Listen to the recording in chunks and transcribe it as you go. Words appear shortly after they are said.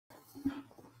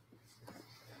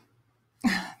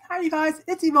Hi, you guys.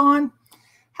 It's Yvonne.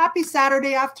 Happy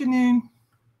Saturday afternoon.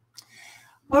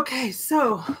 Okay,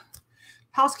 so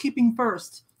housekeeping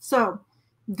first. So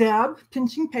Deb,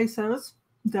 Pinching Pesos,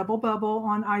 Double Bubble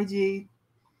on IG.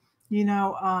 You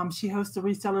know, she hosts the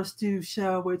Reseller Stew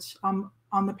show, which I'm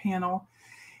on the panel.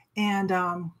 And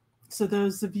so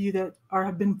those of you that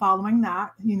have been following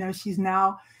that, you know, she's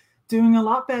now doing a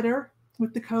lot better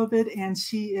with the COVID, and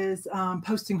she is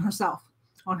posting herself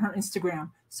on her Instagram.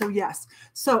 So yes,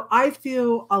 so I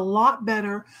feel a lot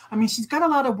better. I mean, she's got a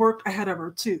lot of work ahead of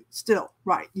her too, still,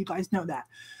 right? You guys know that.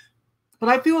 But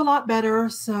I feel a lot better.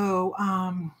 So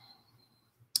I'm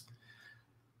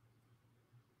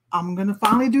going to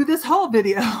finally do this whole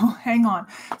video. Hang on.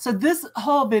 So this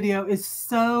whole video is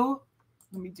so,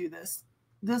 let me do this.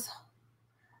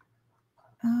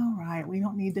 All right, we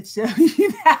don't need to show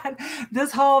you that.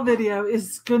 This whole video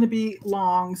is going to be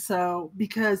long. So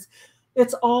because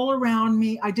it's all around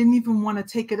me. I didn't even want to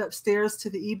take it upstairs to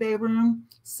the eBay room.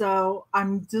 So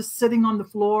I'm just sitting on the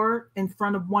floor in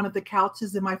front of one of the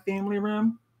couches in my family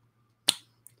room.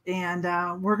 And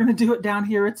we're going to do it down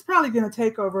here. It's probably going to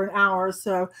take over an hour.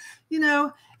 So, you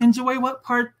know, enjoy what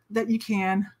part that you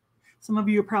can. Some of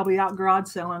you are probably out garage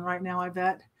selling right now, I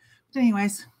bet. But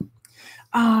anyways,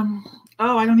 oh,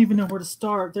 I don't even know where to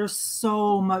start. There's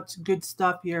so much good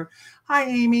stuff here. Hi,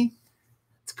 Amy.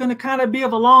 It's going to kind of be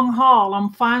of a long haul. I'm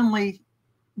finally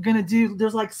going to do,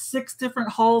 there's like 6 different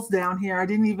hauls down here.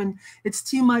 It's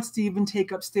too much to even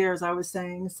take upstairs, I was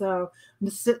saying. So I'm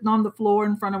just sitting on the floor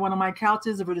in front of one of my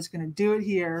couches, and we're just going to do it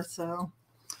here. So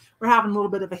we're having a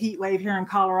little bit of a heat wave here in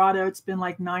Colorado. It's been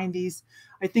like 90s.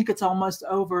 I think it's almost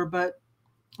over, but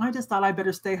I just thought I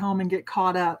better stay home and get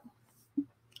caught up.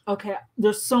 Okay,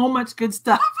 there's so much good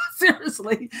stuff.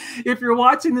 Seriously, if you're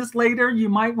watching this later, you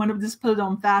might want to just put it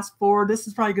on fast forward. This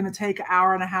is probably going to take an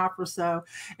hour and a half or so,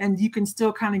 and you can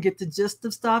still kind of get the gist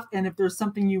of stuff. And if there's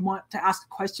something you want to ask a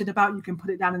question about, you can put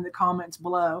it down in the comments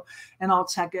below, and I'll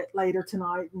check it later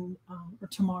tonight and or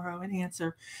tomorrow and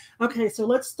answer. Okay, so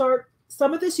let's start.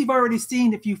 Some of this you've already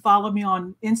seen if you follow me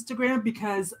on Instagram,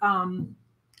 because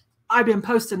I've been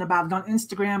posting about it on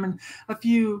Instagram and a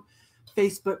few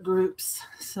Facebook groups.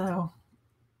 So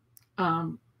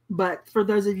but for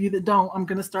those of you that don't, I'm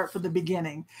going to start from the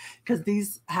beginning because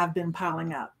these have been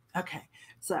piling up. Okay,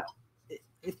 so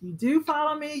if you do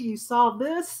follow me, you saw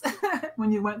this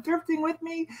when you went thrifting with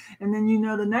me, and then you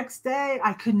know the next day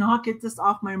I could not get this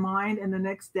off my mind, and the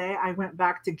next day I went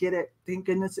back to get it. Thank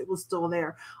goodness it was still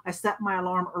there. I set my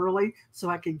alarm early so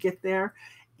I could get there,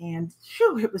 and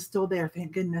whew, it was still there.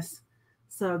 Thank goodness.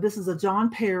 So this is a John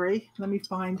Perry. Let me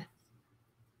find.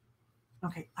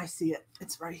 Okay, I see it.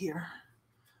 It's right here.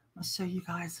 I'll show you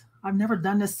guys. I've never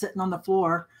done this sitting on the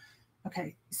floor.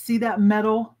 Okay, see that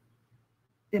metal?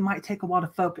 It might take a while to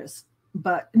focus,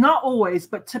 but not always,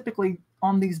 but typically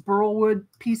on these burlwood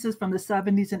pieces from the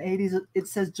 70s and 80s, it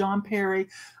says John Perry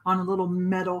on a little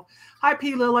metal. Hi,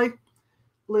 P. Lily.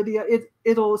 Lydia,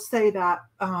 it'll say that.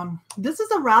 This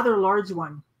is a rather large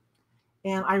one,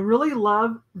 and I really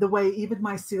love the way even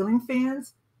my ceiling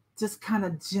fans just kind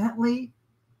of gently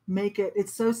make it.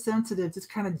 It's so sensitive, just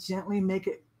kind of gently make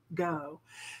it go.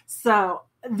 So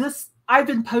this, I've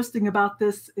been posting about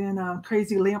this in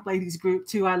Crazy Lamp Ladies group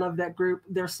too. I love that group.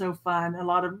 They're so fun. A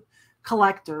lot of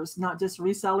collectors, not just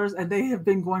resellers, and they have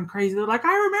been going crazy. They're like,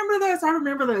 I remember those. I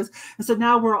remember those. And so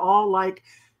now we're all like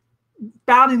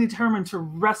bound and determined to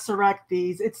resurrect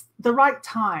these. It's the right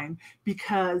time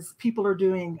because people are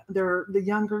doing, the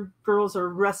younger girls are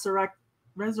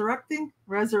resurrecting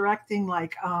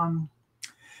like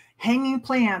hanging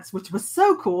plants, which was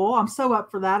so cool. I'm so up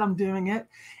for that. I'm doing it.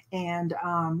 And,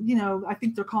 you know, I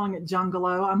think they're calling it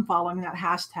Jungalow. I'm following that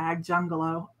hashtag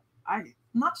Jungalow. I'm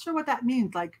not sure what that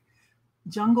means. Like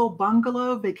jungle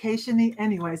bungalow, vacation-y.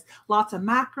 Anyways, lots of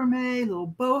macrame,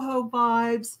 little boho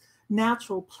vibes,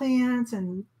 natural plants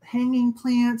and hanging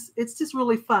plants. It's just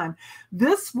really fun.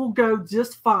 This will go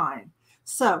just fine.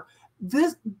 So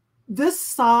this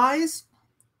size,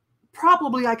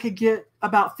 probably I could get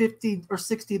about $50 or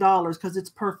 $60 because it's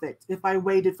perfect if I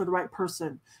waited for the right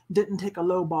person, didn't take a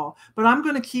low ball. But I'm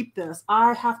going to keep this.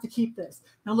 I have to keep this.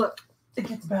 Now look, it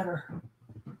gets better.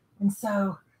 And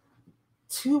so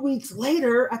 2 weeks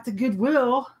later at the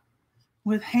Goodwill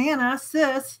with Hannah,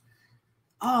 sis,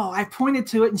 oh, I pointed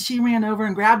to it and she ran over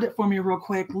and grabbed it for me real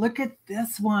quick. Look at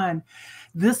this one.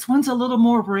 This one's a little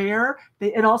more rare.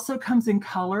 It also comes in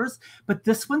colors, but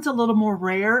this one's a little more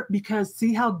rare because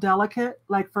see how delicate,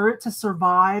 like for it to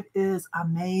survive is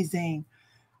amazing.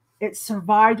 It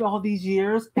survived all these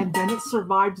years and then it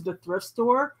survived the thrift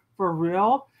store for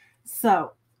real.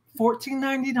 So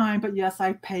 $14.99, but yes,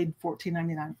 I paid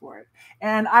 $14.99 for it.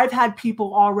 And I've had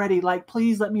people already like,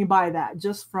 please let me buy that,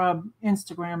 just from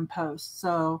Instagram posts.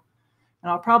 So,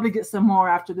 and I'll probably get some more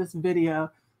after this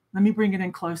video. Let me bring it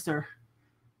in closer.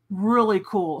 Really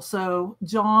cool. So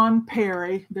John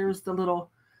Perry, there's the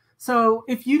little, so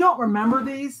if you don't remember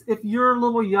these, if you're a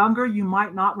little younger, you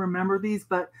might not remember these,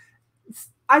 but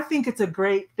I think it's a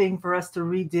great thing for us to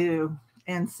redo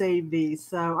and save these.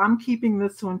 So I'm keeping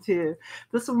this one too.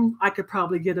 This one I could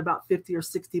probably get about 50 or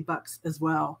 60 bucks as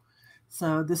well.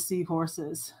 So the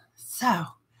seahorses. So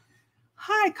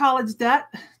hi, college debt.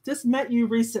 Just met you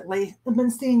recently. I've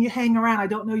been seeing you hang around. I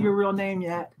don't know your real name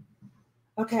yet.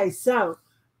 Okay, so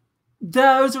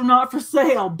those are not for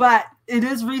sale, but it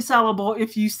is resellable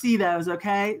if you see those,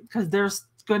 okay? Because they're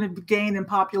going to gain in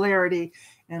popularity.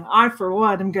 And I, for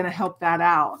one, am going to help that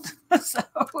out. So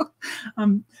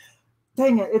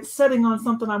dang it, it's sitting on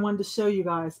something I wanted to show you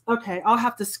guys. Okay, I'll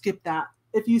have to skip that.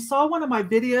 If you saw one of my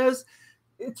videos,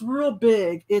 it's real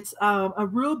big. It's a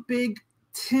real big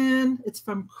tin. It's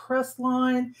from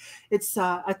Crestline. It's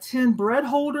a tin bread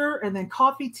holder and then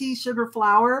coffee, tea, sugar,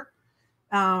 flour.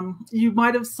 You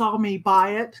might have saw me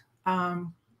buy it.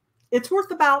 It's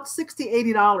worth about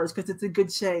 $60, $80 because it's in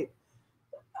good shape.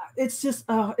 It's just,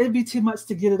 it'd be too much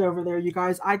to get it over there, you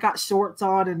guys. I got shorts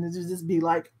on and it'd just be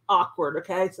like awkward.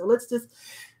 Okay. So let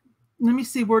me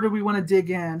see, where do we want to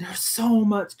dig in? There's so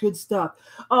much good stuff.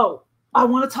 Oh, I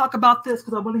want to talk about this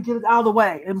because I want to get it out of the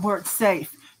way and where it's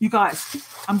safe. You guys,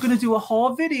 I'm going to do a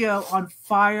whole video on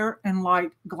fire and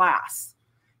light glass.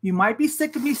 You might be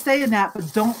sick of me saying that,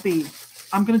 but don't be.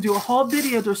 I'm going to do a whole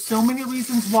video. There's so many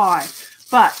reasons why,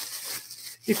 but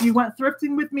if you went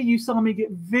thrifting with me, you saw me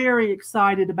get very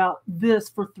excited about this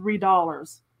for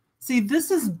 $3. See,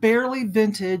 this is barely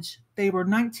vintage. They were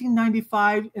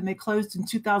 $19.95 and they closed in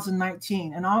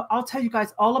 2019. And I'll tell you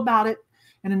guys all about it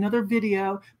in another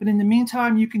video. But in the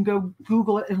meantime, you can go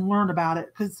Google it and learn about it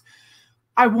because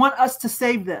I want us to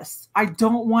save this. I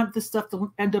don't want this stuff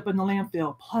to end up in the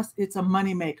landfill. Plus, it's a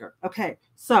moneymaker. Okay,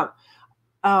 so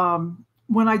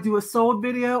when I do a sold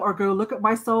video or go look at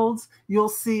my solds, you'll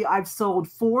see I've sold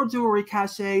 4 jewelry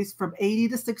cachets from $80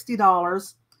 to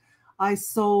 $60. I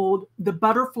sold the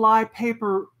butterfly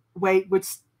paperweight, which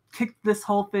kicked this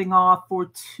whole thing off,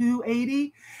 for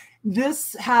 $280.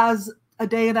 This has a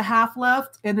day and a half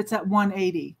left and it's at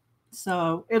 $180.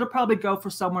 So it'll probably go for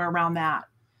somewhere around that.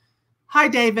 Hi,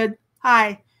 David.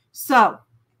 Hi. So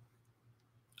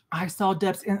I saw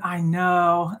Deb's, and I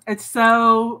know it's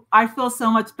so, I feel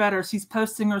so much better. She's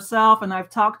posting herself and I've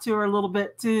talked to her a little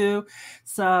bit too.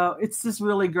 So it's just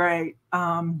really great.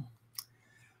 I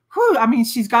mean,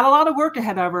 she's got a lot of work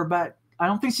ahead of her, but I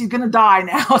don't think she's going to die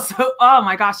now. So, oh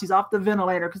my gosh, she's off the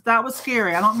ventilator because that was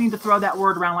scary. I don't mean to throw that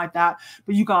word around like that,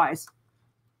 but you guys,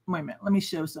 wait a minute. Let me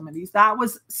show some of these. That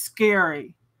was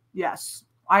scary. Yes.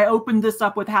 I opened this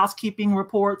up with housekeeping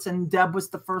reports and Deb was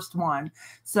the first one.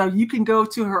 So you can go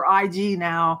to her IG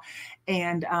now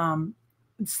and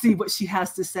see what she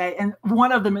has to say. And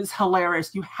one of them is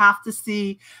hilarious. You have to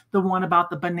see the one about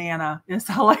the banana. It's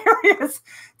hilarious.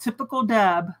 Typical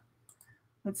Deb.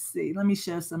 Let's see. Let me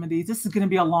show some of these. This is going to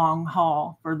be a long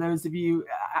haul for those of you.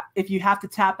 If you have to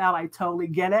tap out, I totally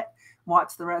get it.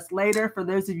 Watch the rest later. For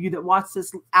those of you that watch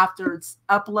this after it's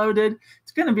uploaded,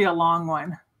 it's going to be a long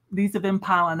one. These have been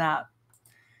piling up.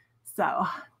 So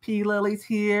P. Lily's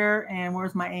here. And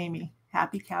where's my Amy?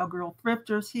 Happy Cowgirl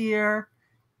Thrifters here.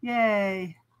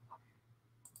 Yay.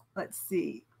 Let's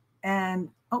see. And,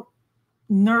 oh,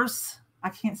 Nurse. I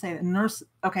can't say that. Nurse.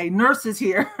 Okay, Nurse is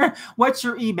here. What's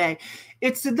your eBay?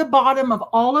 It's at the bottom of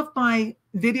all of my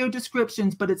video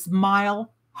descriptions, but it's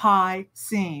mile high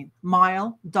scene.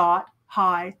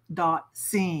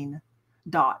 Mile.high.scene.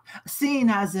 Scene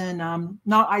as in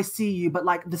not I see you, but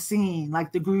like the scene,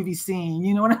 like the groovy scene.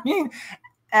 You know what I mean?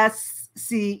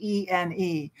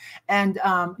 SCENE. And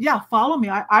yeah, follow me.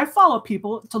 I follow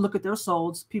people to look at their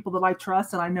solds, people that I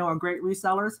trust and I know are great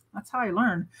resellers. That's how I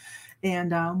learn.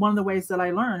 And one of the ways that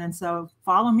I learn. And so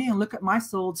follow me and look at my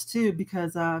solds too,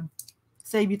 because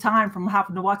save you time from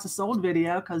having to watch a sold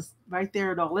video, because right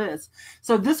there it all is.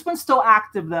 So this one's still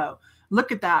active though.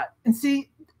 Look at that. And see,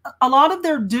 a lot of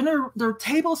their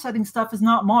table setting stuff is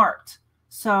not marked.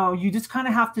 So you just kind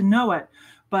of have to know it,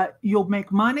 but you'll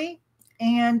make money,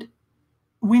 and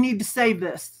we need to save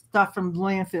this stuff from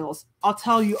landfills. I'll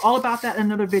tell you all about that in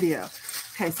another video.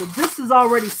 Okay, so this is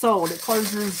already sold. It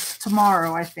closes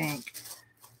tomorrow, I think.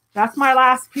 That's my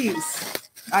last piece.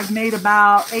 I've made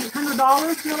about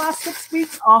 $800 in the last 6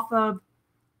 weeks off of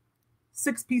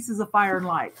 6 pieces of fire and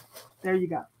light. There you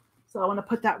go. So I want to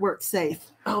put that where it's safe.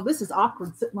 Oh, this is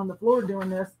awkward sitting on the floor doing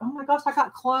this. Oh my gosh, I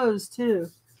got clothes too.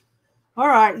 All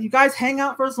right, you guys hang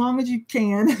out for as long as you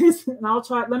can, and I'll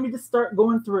try. Let me just start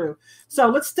going through. So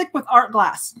let's stick with art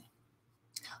glass.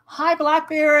 Hi,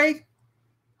 Blackberry.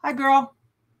 Hi, girl.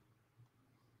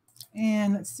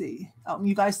 And let's see. Oh,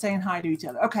 you guys saying hi to each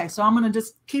other. Okay, so I'm going to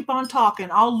just keep on talking.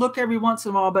 I'll look every once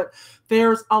in a while, but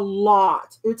there's a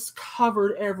lot. It's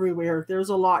covered everywhere. There's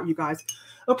a lot, you guys.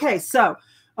 Okay, so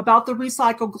about the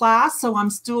recycled glass. So I'm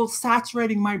still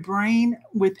saturating my brain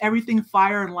with everything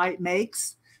fire and light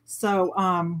makes. So,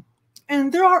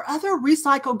 and there are other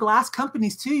recycled glass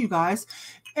companies too, you guys.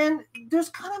 And there's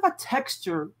kind of a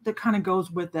texture that kind of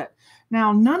goes with it.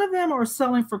 Now, none of them are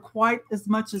selling for quite as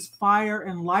much as fire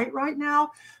and light right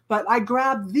now, but I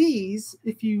grabbed these.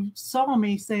 If you saw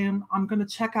me saying, I'm going to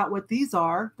check out what these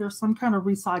are, there's some kind of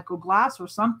recycled glass or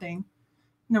something. And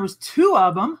there was 2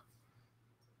 of them,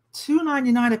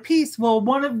 $2.99 a piece. Well,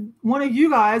 one of you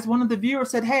guys, one of the viewers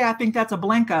said, hey, I think that's a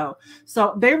Blanco.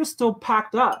 So they were still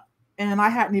packed up. And I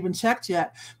hadn't even checked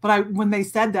yet. But when they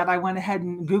said that, I went ahead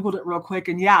and Googled it real quick.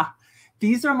 And yeah,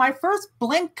 these are my first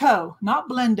Blanco, not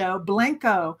Blendo,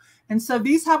 Blanco. And so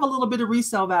these have a little bit of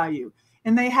resale value.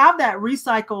 And they have that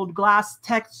recycled glass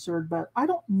textured, but I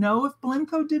don't know if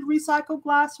Blanco did recycled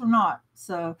glass or not.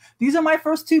 So these are my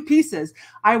first 2 pieces.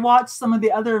 I watched some of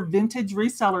the other vintage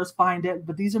resellers find it,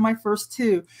 but these are my first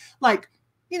 2, like,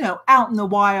 you know, out in the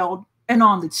wild and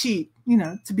on the cheap, you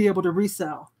know, to be able to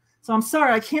resell. So I'm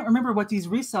sorry, I can't remember what these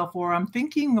resell for. I'm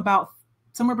thinking about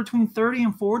somewhere between 30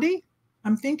 and 40.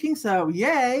 I'm thinking so.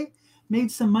 Yay,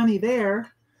 made some money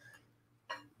there.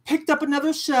 Picked up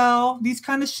another shell. These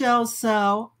kind of shells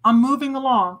sell. I'm moving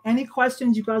along. Any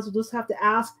questions, you guys will just have to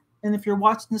ask. And if you're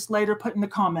watching this later, put in the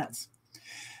comments.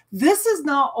 This is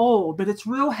not old, but it's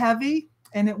real heavy.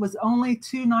 And it was only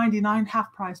 $2.99,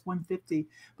 half price, $1.50.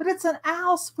 But it's an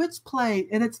owl switch plate,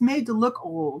 and it's made to look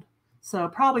old. So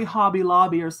probably Hobby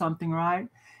Lobby or something, right?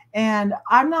 And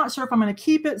I'm not sure if I'm going to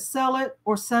keep it, sell it,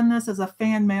 or send this as a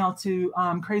fan mail to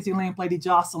Crazy Lamp Lady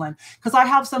Jocelyn, because I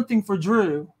have something for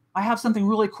Drew. I have something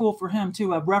really cool for him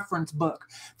too, a reference book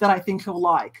that I think he'll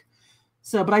like.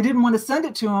 So, but I didn't want to send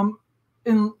it to him,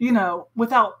 in, you know,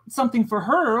 without something for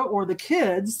her or the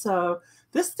kids. So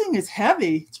this thing is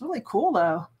heavy. It's really cool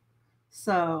though.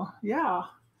 So yeah.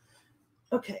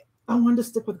 Okay. I wanted to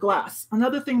stick with glass.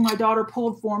 Another thing my daughter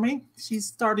pulled for me, she's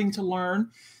starting to learn.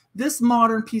 This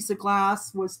modern piece of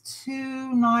glass was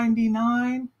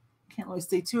 $2.99. Can't really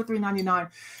see, $2 or $3.99.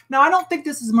 Now, I don't think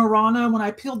this is Murano. When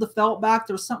I peeled the felt back,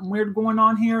 there's something weird going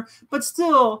on here. But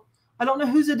still, I don't know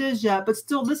whose it is yet, but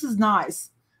still, this is nice.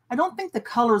 I don't think the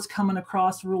color is coming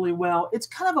across really well. It's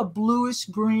kind of a bluish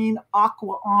green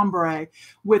aqua ombre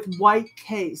with white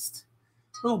cased.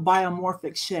 Little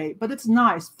biomorphic shape, but it's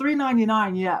nice.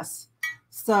 $3.99, yes.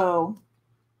 So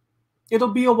it'll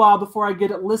be a while before I get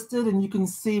it listed and you can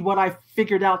see what I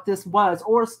figured out this was.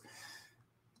 Or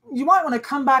you might want to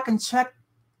come back and check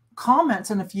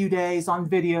comments in a few days on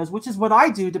videos, which is what I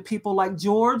do to people like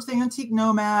George, the Antique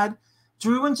Nomad,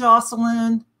 Drew and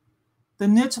Jocelyn, the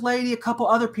Niche Lady, a couple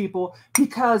other people,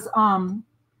 because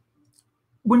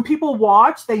when people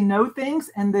watch, they know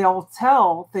things and they'll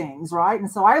tell things, right? And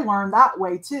so I learned that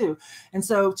way too. And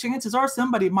so chances are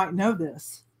somebody might know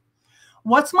this.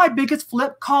 What's my biggest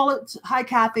flip? Call it. Hi,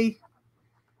 Kathy.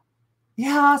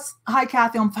 Yes. Hi,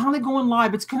 Kathy. I'm finally going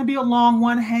live. It's going to be a long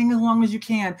one. Hang as long as you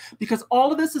can, because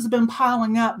all of this has been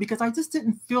piling up because I just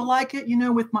didn't feel like it, you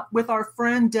know, with our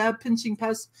friend Deb pinching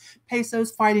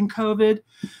pesos fighting COVID,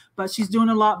 but she's doing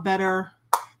a lot better.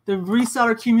 The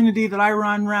reseller community that I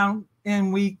run around,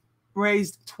 and we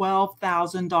raised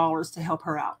 $12,000 to help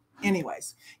her out.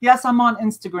 Anyways, yes, I'm on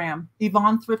Instagram,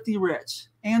 Yvon Thrifty Rich,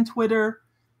 and Twitter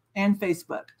and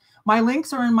Facebook. My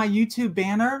links are in my YouTube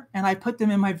banner, and I put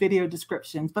them in my video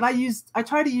descriptions. But I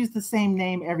try to use the same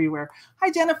name everywhere.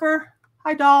 Hi, Jennifer.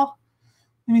 Hi, doll.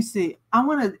 Let me see. I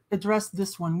want to address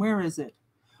this one. Where is it?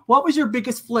 What was your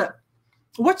biggest flip?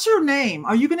 What's your name?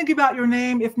 Are you going to give out your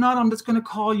name? If not, I'm just going to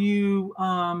call you...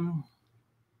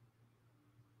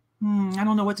 I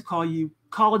don't know what to call you.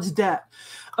 College debt.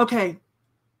 Okay.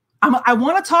 I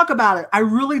want to talk about it. I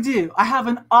really do. I have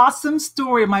an awesome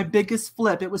story of my biggest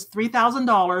flip. It was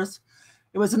 $3,000.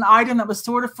 It was an item that was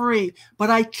sort of free, but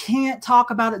I can't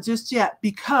talk about it just yet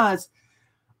because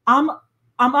I'm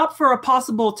up for a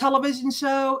possible television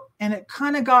show, and it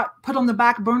kind of got put on the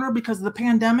back burner because of the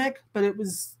pandemic, but it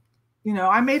was, you know,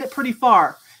 I made it pretty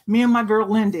far. Me and my girl,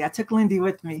 Lindy. I took Lindy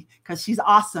with me because she's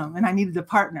awesome and I needed a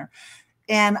partner.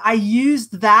 And I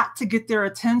used that to get their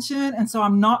attention. And so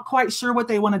I'm not quite sure what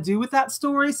they want to do with that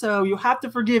story. So you'll have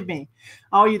to forgive me.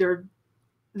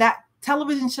 That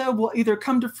television show will either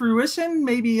come to fruition,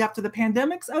 maybe after the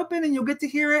pandemic's open and you'll get to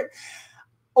hear it.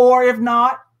 Or if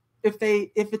not, if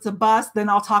it's a bust, then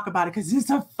I'll talk about it because it's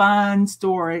a fun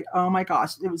story. Oh my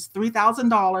gosh, it was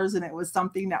 $3,000 and it was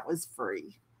something that was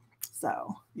free.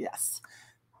 So yes,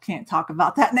 can't talk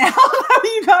about that now.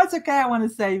 You guys, okay? I want to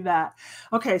save that.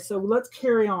 Okay, so let's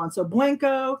carry on. So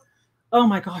Blanco, oh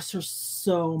my gosh, there's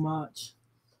so much.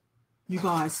 You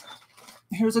guys,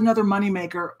 here's another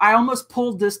moneymaker. I almost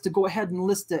pulled this to go ahead and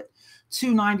list it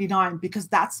 $2.99 because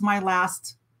that's my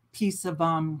last piece of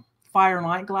fire and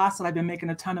light glass that I've been making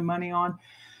a ton of money on.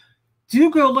 Do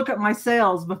go look at my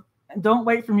sales, but don't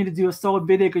wait for me to do a sold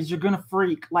video because you're gonna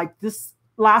freak. Like this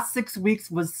last 6 weeks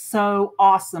was so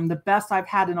awesome, the best I've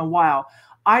had in a while.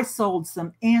 I sold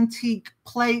some antique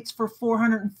plates for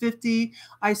 $450.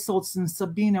 I sold some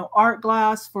Sabino art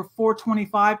glass for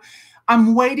 $425.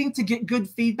 I'm waiting to get good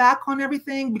feedback on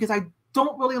everything because I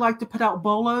don't really like to put out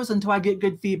bolos until I get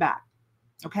good feedback.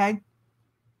 Okay.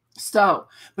 So,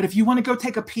 but if you want to go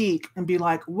take a peek and be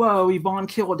like, whoa, Yvon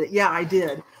killed it. Yeah, I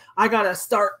did. I got to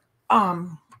start.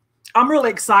 I'm really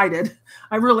excited.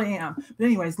 I really am. But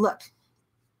anyways, look.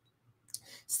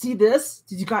 See this?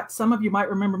 Some of you might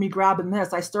remember me grabbing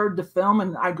this. I started to film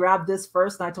and I grabbed this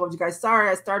first and I told you guys, sorry,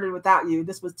 I started without you.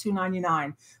 This was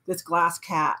 $2.99. This glass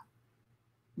cat.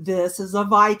 This is a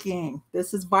Viking.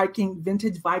 This is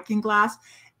vintage Viking glass.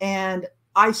 And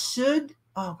I should,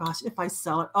 oh gosh, if I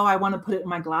sell it, oh, I want to put it in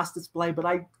my glass display, but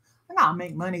I'll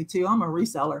make money too. I'm a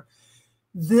reseller.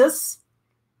 This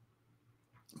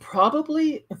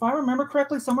probably, if I remember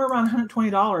correctly, somewhere around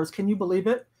 $120. Can you believe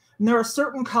it? And there are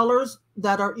certain colors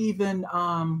that are even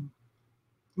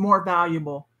more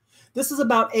valuable. This is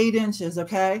about 8 inches,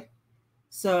 okay?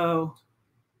 So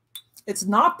it's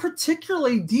not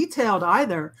particularly detailed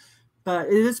either, but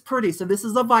it is pretty. So this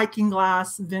is a Viking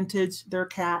glass, vintage, their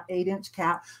cat, 8-inch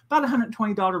cat, about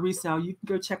 $120 resale. You can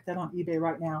go check that on eBay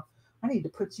right now. I need to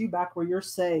put you back where you're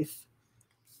safe.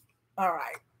 All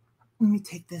right, let me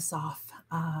take this off.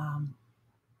 I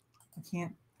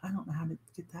don't know how to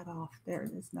get that off. There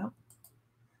it is. Nope.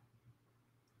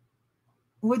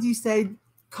 What do you say?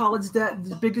 College debt,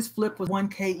 the biggest flip was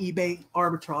 1K eBay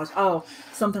arbitrage. Oh,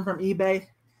 something from eBay.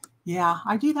 Yeah,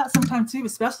 I do that sometimes too,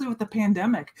 especially with the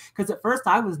pandemic. Because at first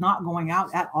I was not going out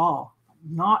at all.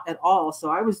 Not at all. So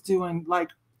I was doing like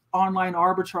online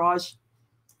arbitrage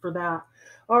for that.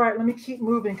 All right, let me keep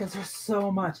moving because there's so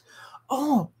much.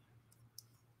 Oh,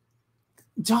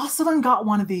 Jocelyn got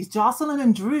one of these. Jocelyn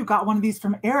and Drew got one of these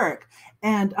from Eric.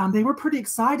 And they were pretty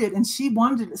excited. And she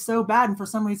wanted it so bad. And for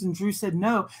some reason, Drew said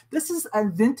no. This is a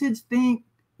vintage thing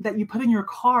that you put in your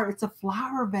car. It's a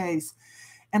flower vase.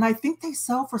 And I think they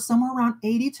sell for somewhere around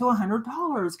 $80 to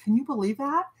 $100. Can you believe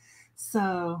that?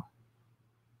 So,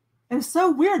 and it's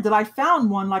so weird that I found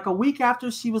one like a week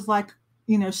after she was like,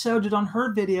 you know, showed it on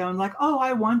her video and like, oh,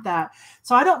 I want that.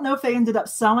 So I don't know if they ended up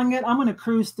selling it. I'm going to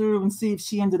cruise through and see if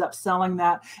she ended up selling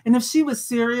that. And if she was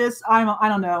serious, I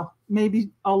don't know. Maybe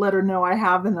I'll let her know I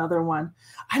have another one.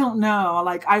 I don't know.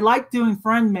 Like, I like doing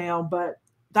friend mail, but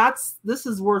this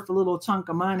is worth a little chunk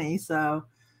of money. So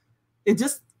it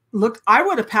just looked, I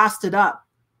would have passed it up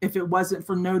if it wasn't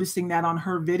for noticing that on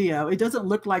her video. It doesn't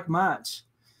look like much.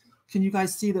 Can you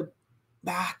guys see the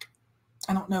back?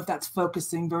 I don't know if that's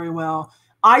focusing very well.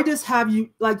 I just have you,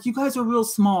 like, you guys are real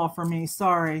small for me.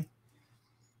 Sorry.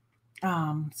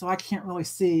 So I can't really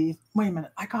see. Wait a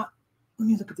minute. Let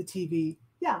me look at the TV.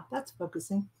 Yeah, that's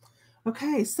focusing.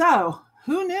 Okay, so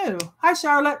who knew? Hi,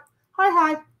 Charlotte.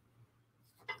 Hi.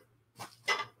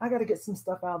 I got to get some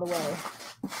stuff out of the way.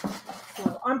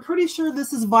 So I'm pretty sure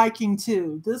this is Viking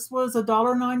too. This was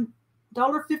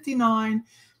 $1.59.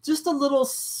 Just a little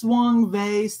swung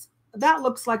vase. That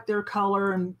looks like their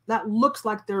color, and that looks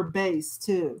like their base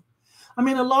too. I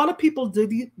mean, a lot of people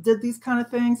did these kind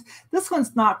of things. This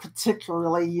one's not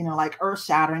particularly, you know, like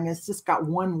earth-shattering. It's just got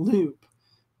one loop.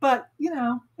 But, you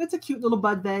know, it's a cute little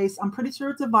bud vase. I'm pretty sure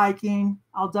it's a Viking.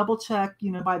 I'll double check,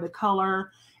 you know, by the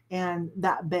color and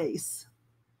that base.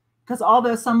 Because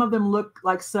although some of them look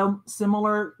like so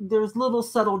similar, there's little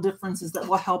subtle differences that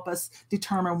will help us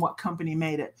determine what company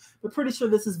made it. But pretty sure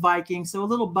this is Viking. So a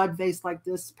little bud vase like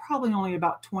this, probably only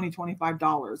about $20,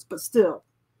 $25. But still,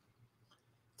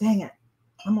 dang it.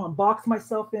 I'm going to box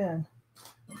myself in.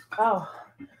 Oh,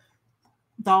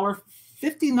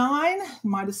 $1.59. You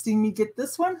might have seen me get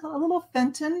this one. A little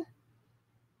Fenton.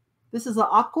 This is an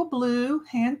aqua blue,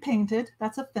 hand painted.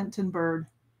 That's a Fenton bird.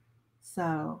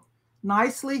 So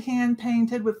nicely hand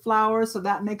painted with flowers. So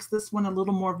that makes this one a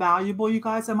little more valuable, you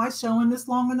guys. Am I showing this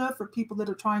long enough for people that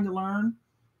are trying to learn?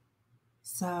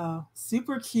 So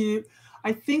super cute.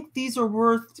 I think these are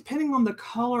worth, depending on the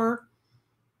color,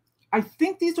 I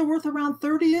think these are worth around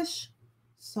 30-ish.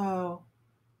 So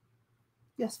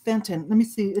yes, Fenton. Let me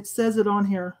see. It says it on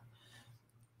here.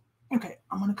 Okay,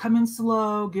 I'm going to come in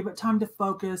slow, give it time to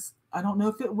focus. I don't know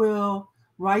if it will.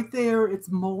 Right there, it's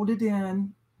molded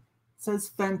in. It says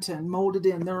Fenton, molded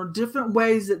in. There are different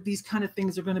ways that these kind of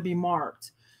things are going to be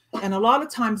marked. And a lot of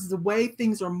times the way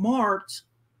things are marked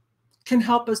can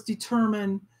help us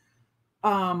determine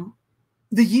the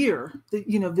year,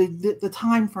 the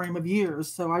time frame of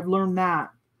years. So I've learned that.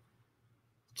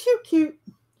 Cute, cute.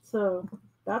 So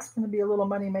that's going to be a little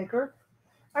money maker.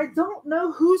 I don't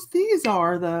know whose these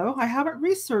are, though. I haven't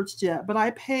researched yet, but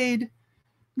I paid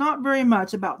not very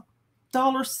much, about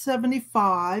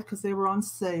 $1.75 because they were on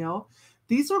sale.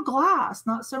 These are glass,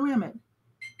 not ceramic.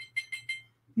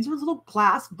 These are little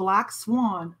glass black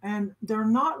swan, and they're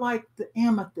not like the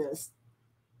amethyst.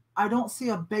 I don't see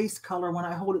a base color when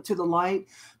I hold it to the light.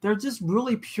 They're just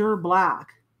really pure black.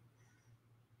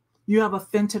 You have a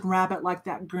Fenton rabbit like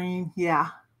that green. Yeah,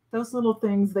 those little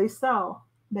things, they sell.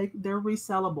 They're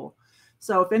resellable.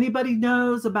 So if anybody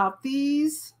knows about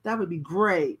these, that would be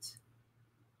great.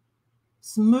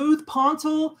 Smooth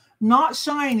pontil, not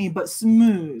shiny, but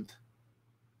smooth.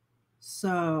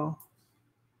 So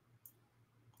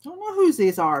I don't know whose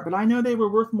these are, but I know they were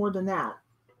worth more than that.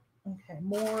 Okay,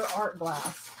 more art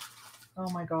glass. Oh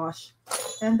my gosh.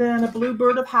 And then a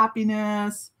Bluebird of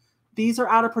Happiness. These are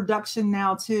out of production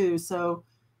now too. So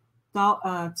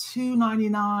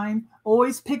 $2.99.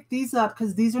 Always pick these up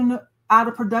because these are out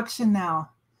of production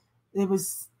now. It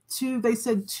was they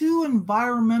said too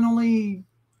environmentally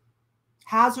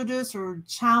hazardous or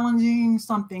challenging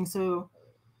something. So,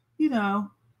 you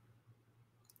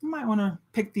might want to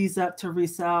pick these up to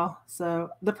resell. So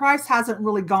the price hasn't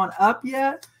really gone up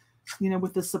yet,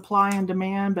 with the supply and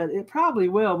demand, but it probably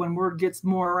will when word gets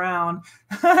more around.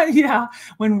 Yeah,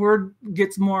 when word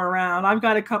gets more around. I've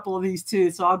got a couple of these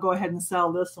too, so I'll go ahead and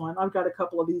sell this one. I've got a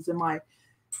couple of these in my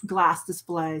glass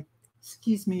display.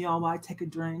 Excuse me, y'all, while I take a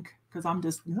drink, because I'm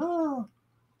just, oh.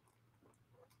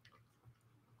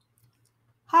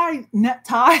 Hi,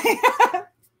 necktie.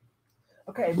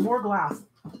 Okay, more glass.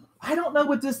 I don't know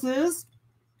what this is,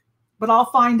 but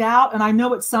I'll find out. And I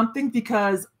know it's something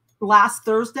because last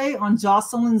Thursday on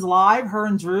Jocelyn's Live, her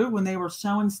and Drew, when they were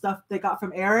showing stuff they got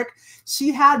from Eric,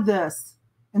 she had this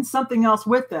and something else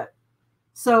with it.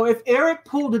 So if Eric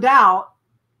pulled it out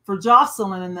for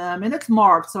Jocelyn and them, and it's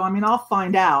marked, so I'll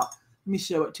find out. Let me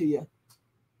show it to you.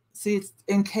 See, it's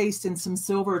encased in some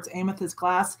silver. It's amethyst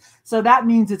glass. So that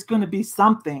means it's going to be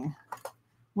something.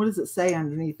 What does it say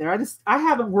underneath there? I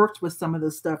haven't worked with some of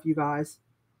this stuff, you guys.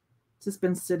 It's just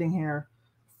been sitting here.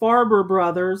 Farber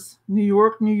Brothers, New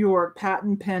York, New York,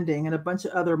 patent pending, and a bunch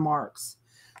of other marks.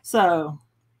 So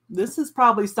this is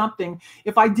probably something.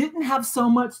 If I didn't have so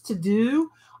much to do,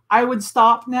 I would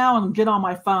stop now and get on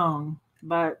my phone.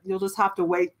 But you'll just have to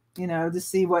wait, to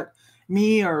see what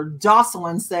me or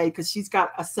Jocelyn say, because she's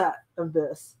got a set of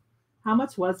this. How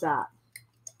much was that?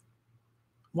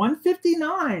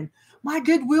 $159. My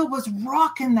Goodwill was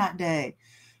rocking that day.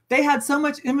 They had so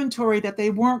much inventory that they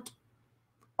weren't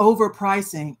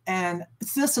overpricing, and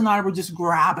Sis and I were just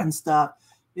grabbing stuff.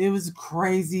 It was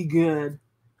crazy good.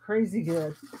 Crazy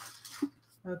good.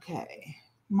 Okay.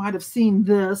 You might have seen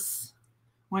this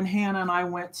when Hannah and I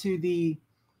went to the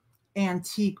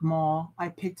antique mall. I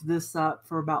picked this up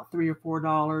for about $3 or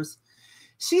 $4.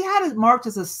 She had it marked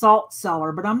as a salt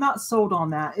cellar, but I'm not sold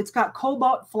on that. It's got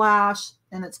cobalt flash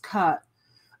and it's cut.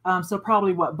 So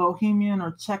probably Bohemian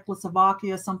or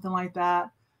Czechoslovakia, something like that.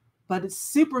 But it's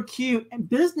super cute, and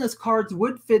business cards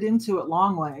would fit into it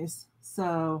long ways.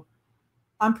 So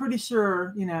I'm pretty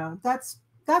sure, that's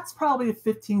probably a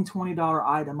 $15, $20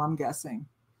 item, I'm guessing.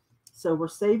 So we're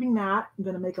saving that. I'm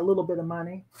going to make a little bit of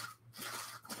money.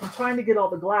 I'm trying to get all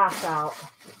the glass out.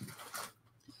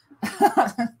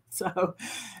 So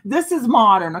this is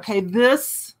modern. Okay,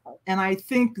 this, and I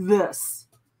think this.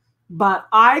 But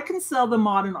I can sell the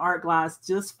modern art glass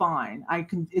just fine.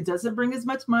 It doesn't bring as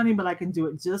much money, but I can do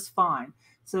it just fine.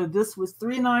 So this was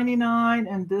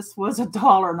 $3.99 and this was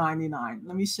 $1.99.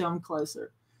 Let me show them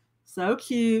closer. So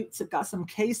cute. So it got some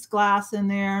cased glass in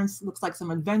there. It looks like some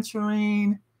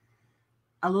aventurine.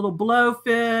 A little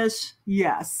blowfish.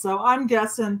 Yes. So I'm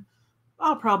guessing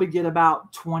I'll probably get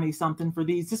about 20 something for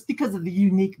these just because of the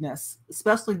uniqueness,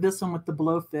 especially this one with the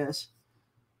blowfish.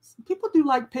 People do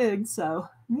like pigs, so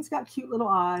he's got cute little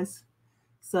eyes.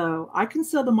 So I can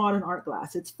sell the modern art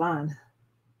glass. It's fun.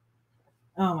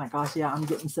 Oh my gosh, yeah, I'm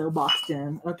getting so boxed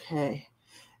in. Okay.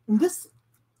 And this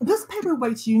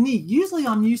paperweight's unique. Usually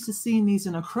I'm used to seeing these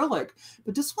in acrylic,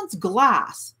 but this one's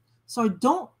glass. So I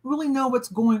don't really know what's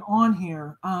going on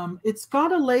here. It's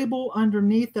got a label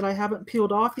underneath that I haven't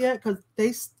peeled off yet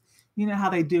because you know how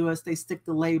they do us. They stick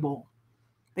the label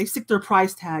They stick their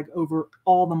price tag over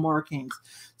all the markings.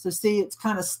 So see, it's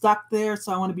kind of stuck there.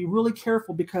 So I want to be really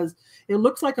careful because it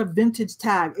looks like a vintage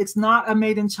tag. It's not a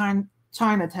made in China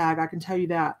tag, I can tell you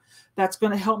that. That's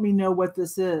going to help me know what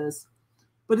this is.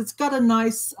 But it's got a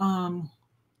nice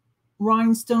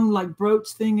rhinestone like brooch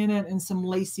thing in it and some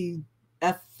lacy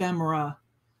ephemera.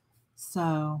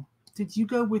 So did you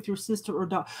go with your sister or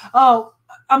daughter? Oh,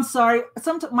 I'm sorry.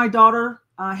 My daughter,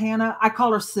 Hannah, I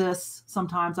call her sis.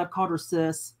 Sometimes I've called her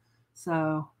sis.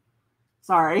 So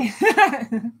sorry.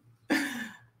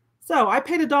 So I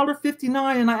paid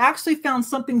 $1.59 and I actually found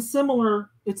something similar.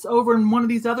 It's over in one of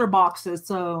these other boxes.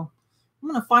 So I'm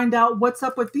going to find out what's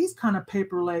up with these kind of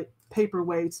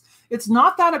paperweights. It's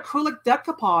not that acrylic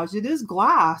decoupage. It is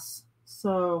glass.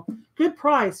 So good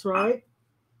price, right?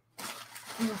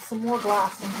 There's some more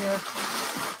glass in here.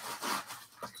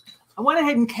 I went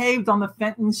ahead and caved on the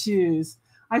Fenton shoes.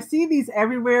 I see these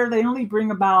everywhere. They only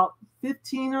bring about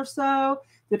 15 or so,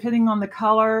 depending on the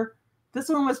color. This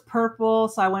one was purple,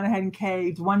 so I went ahead and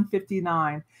caved,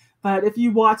 $1.59. But if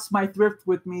you watched my thrift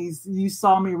with me, you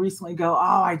saw me recently go,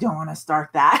 oh, I don't want to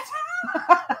start that.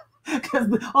 Because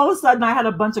all of a sudden I had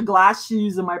a bunch of glass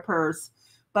shoes in my purse.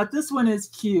 But this one is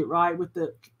cute, right? With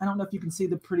the, I don't know if you can see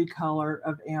the pretty color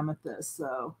of amethyst.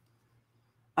 So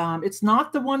it's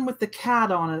not the one with the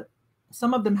cat on it.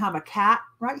 Some of them have a cat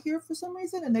right here for some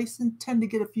reason, and they tend to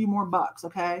get a few more bucks,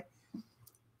 okay?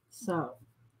 So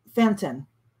Fenton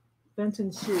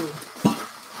shoe.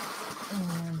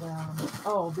 And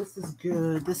oh, this is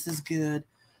good. This is good.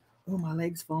 Oh, my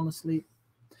leg's falling asleep.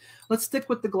 Let's stick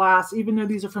with the glass, even though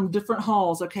these are from different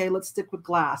hauls. Okay, let's stick with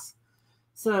glass.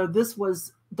 So this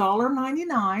was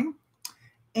 $1.99,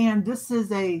 and this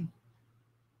is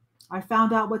I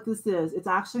found out what this is. It's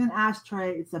actually an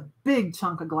ashtray. It's a big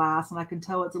chunk of glass, and I can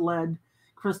tell it's lead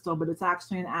crystal, but it's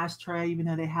actually an ashtray, even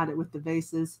though they had it with the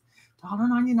vases.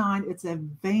 $1.99. It's a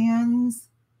Vans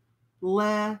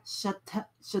Le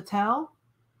Chatel.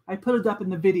 I put it up in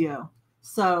the video.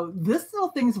 So this little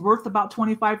thing's worth about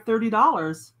 $25,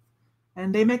 $30.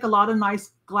 And they make a lot of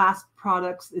nice glass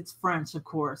products. It's French, of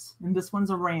course. And this one's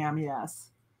a Ram,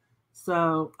 yes.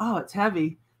 So, oh, it's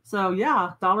heavy. So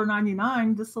yeah,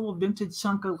 $1.99, this little vintage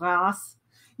chunk of glass.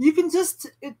 You can just,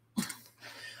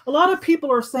 a lot of people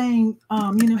are saying,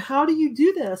 you know, how do you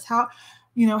do this? How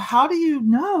do you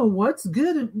know what's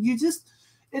good? And you just,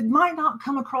 it might not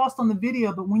come across on the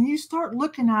video, but when you start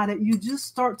looking at it, you just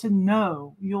start to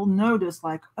know. You'll notice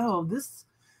like, oh, this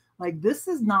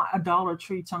is not a Dollar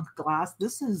Tree chunk of glass.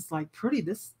 This is like pretty.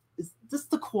 This is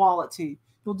just the quality.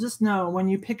 You'll just know when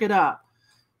you pick it up.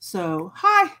 So,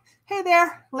 hi, hey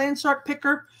there, land shark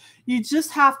picker. You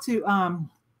just have to,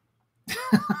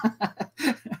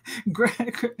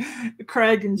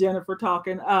 Craig and Jennifer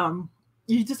talking.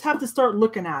 You just have to start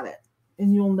looking at it,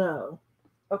 and you'll know.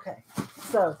 Okay,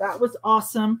 so that was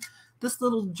awesome. This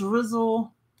little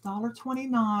drizzle,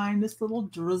 $1.29. This little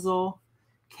drizzle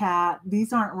cat.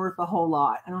 These aren't worth a whole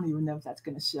lot. I don't even know if that's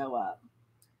going to show up.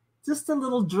 Just a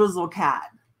little drizzle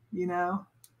cat, you know.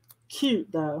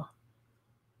 Cute, though.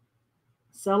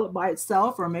 Sell it by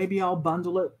itself, or maybe I'll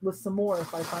bundle it with some more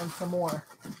if I find some more.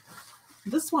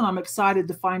 This one I'm excited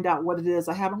to find out what it is.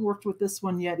 I haven't worked with this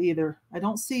one yet either. I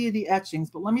don't see the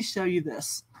etchings, but let me show you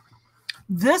this.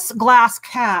 This glass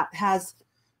cat has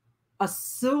a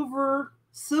silver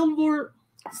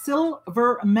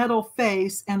metal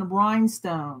face and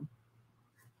rhinestone.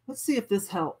 Let's see if this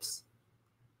helps.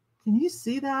 Can you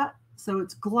see that? So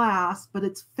it's glass, but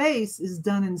its face is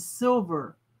done in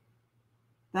silver.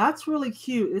 That's really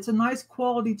cute. It's a nice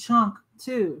quality chunk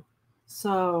too.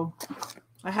 So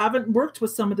I haven't worked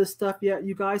with some of this stuff yet,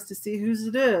 you guys, to see whose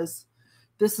it is.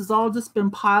 This has all just been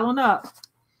piling up.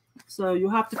 So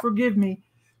you'll have to forgive me.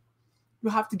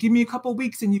 You'll have to give me a couple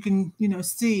weeks and you can, you know,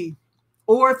 see.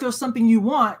 Or if there's something you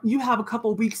want, you have a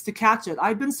couple weeks to catch it.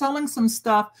 I've been selling some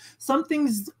stuff. Some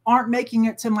things aren't making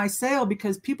it to my sale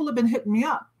because people have been hitting me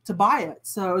up to buy it.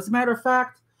 So as a matter of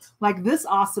fact, like this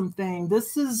awesome thing,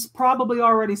 this is probably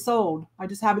already sold. I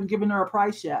just haven't given her a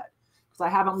price yet because I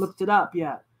haven't looked it up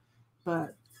yet.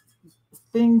 But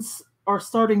things are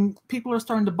starting, people are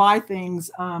starting to buy things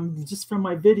just from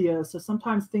my videos. So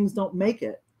sometimes things don't make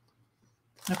it.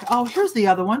 Okay. Oh, here's the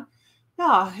other one.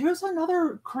 Yeah, here's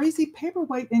another crazy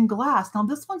paperweight in glass. Now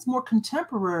this one's more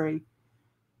contemporary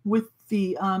with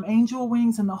the angel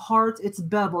wings and the hearts. It's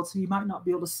beveled, so you might not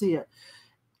be able to see it.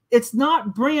 It's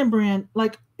not brand,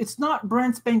 like it's not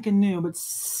brand spanking new, but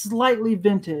slightly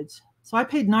vintage. So I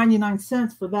paid 99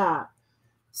 cents for that.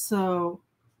 So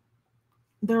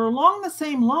they're along the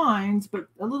same lines, but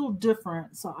a little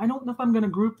different. So I don't know if I'm going to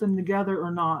group them together or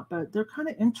not, but they're kind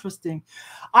of interesting.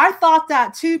 I thought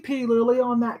that too, P. Lily,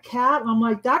 on that cat. And I'm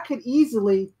like, that could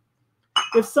easily,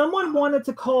 if someone wanted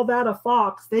to call that a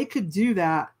fox, they could do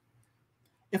that.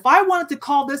 If I wanted to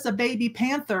call this a baby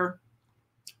panther,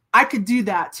 I could do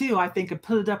that too, I think, and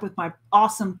put it up with my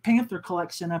awesome panther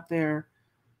collection up there.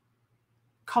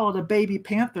 Call it a baby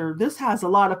panther. This has a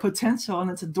lot of potential and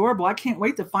it's adorable. I can't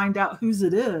wait to find out whose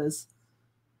it is.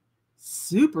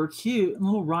 Super cute. A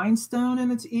little rhinestone in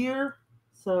its ear.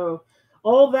 So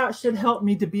all that should help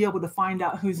me to be able to find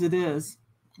out whose it is,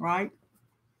 right?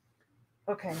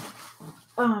 Okay.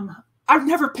 I've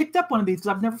never picked up one of these because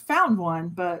I've never found one,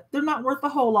 but they're not worth a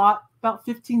whole lot, about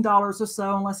 $15 or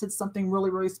so, unless it's something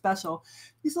really, really special.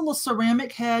 These little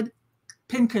ceramic head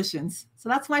pin cushions. So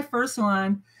that's my first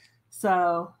one.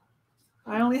 So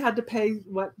I only had to pay,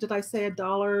 what did I say,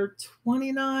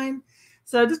 $1.29?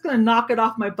 So I'm just going to knock it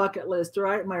off my bucket list,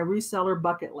 right? My reseller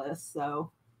bucket list.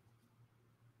 So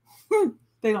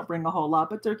they don't bring a whole lot,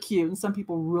 but they're cute. And some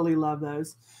people really love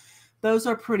those. Those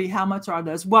are pretty. How much are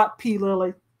those? What, P.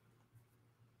 Lily?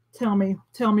 Tell me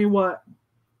what.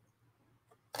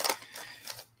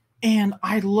 And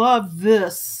I love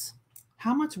this.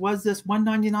 How much was this?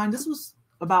 $1.99. This was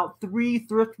about 3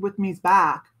 Thrift With Me's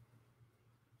back.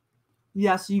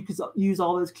 Yes, you could use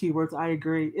all those keywords. I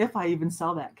agree. If I even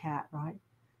sell that cat, right?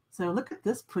 So look at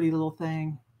this pretty little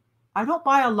thing. I don't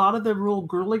buy a lot of the real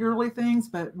girly things,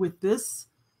 but with this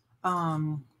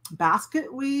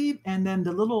basket weave and then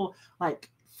the little like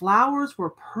flowers were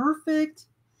perfect.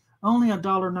 Only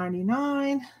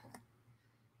 $1.99.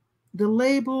 The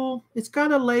label, it's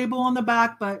got a label on the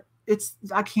back, but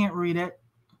I can't read it.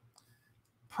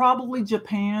 Probably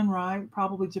Japan, right?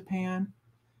 Probably Japan.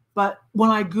 But when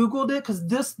I Googled it, because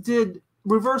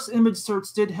reverse image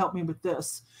search did help me with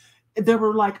this. There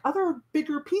were like other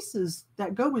bigger pieces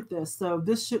that go with this. So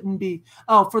this shouldn't be.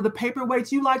 Oh, for the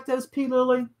paperweights, you like those, P.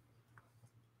 Lily?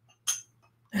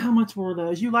 How much were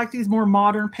those? You like these more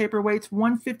modern paperweights?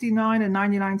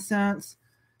 $1.59.99.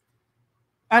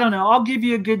 I don't know. I'll give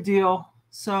you a good deal.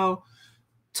 So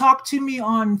talk to me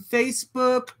on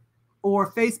Facebook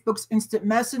or Facebook's Instant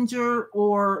Messenger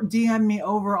or DM me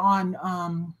over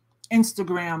on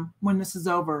Instagram when this is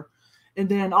over. And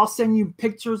then I'll send you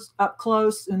pictures up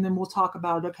close and then we'll talk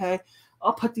about it, okay?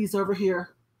 I'll put these over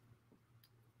here.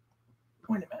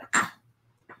 Wait a minute.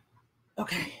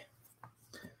 Okay.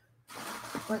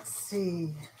 Let's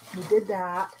see. We did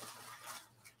that.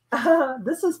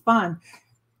 This is fun.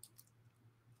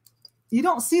 You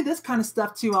don't see this kind of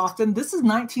stuff too often. This is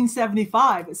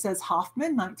 1975. It says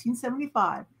Hoffman,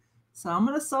 1975. So I'm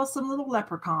going to sell some little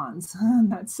leprechauns.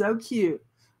 That's so cute.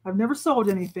 I've never sold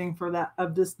anything for that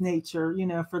of this nature, you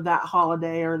know, for that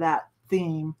holiday or that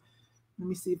theme. Let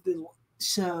me see if this will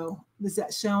show. Is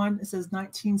that showing? It says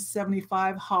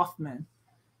 1975 Hoffman.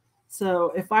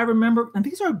 So if I remember, and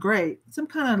these are great. Some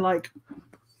kind of like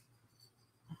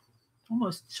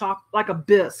almost chalk, like a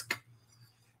bisque.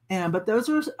 But those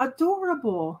are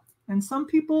adorable. And some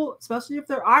people, especially if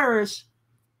they're Irish,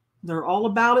 they're all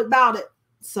about it.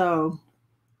 So,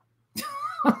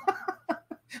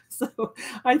 so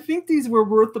I think these were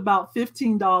worth about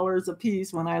 $15 a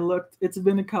piece when I looked. It's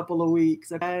been a couple of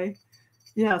weeks, okay?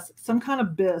 Yes, some kind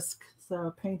of bisque,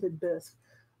 so painted bisque.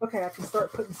 Okay, I can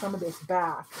start putting some of this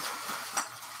back.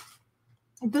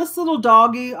 This little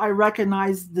doggy, I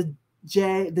recognize the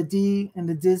J, the D, and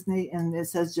the Disney, and it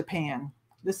says Japan.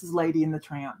 This is Lady and the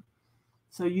Tramp.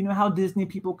 So you know how Disney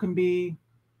people can be,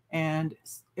 and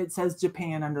it says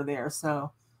Japan under there.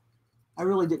 So I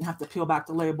really didn't have to peel back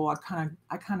the label. I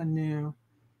kind of knew.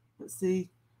 Let's see.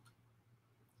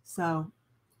 So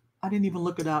I didn't even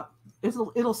look it up.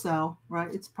 It'll sell,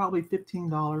 right? It's probably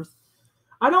 $15.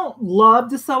 I don't love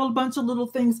to sell a bunch of little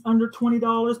things under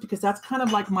 $20 because that's kind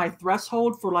of like my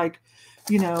threshold for like,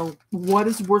 you know, what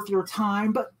is worth your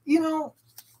time. But, you know,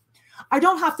 I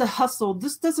don't have to hustle.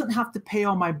 This doesn't have to pay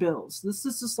all my bills. This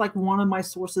is just like one of my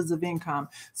sources of income.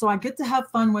 So I get to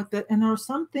have fun with it. And there are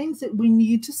some things that we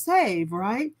need to save,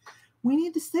 right? We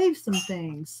need to save some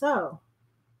things. So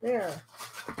there.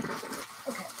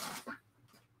 Okay.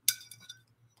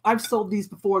 I've sold these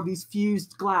before, these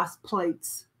fused glass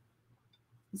plates.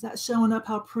 Is that showing up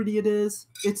how pretty it is?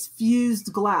 It's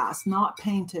fused glass, not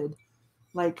painted.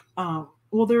 Like,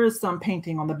 well, there is some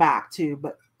painting on the back too,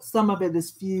 but some of it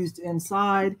is fused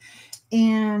inside.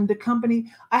 And the company,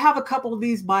 I have a couple of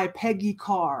these by Peggy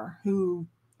Carr, who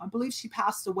I believe she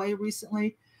passed away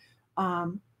recently.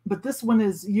 But this one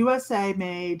is USA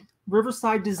made,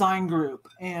 Riverside Design Group.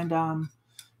 And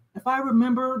if I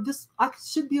remember this, I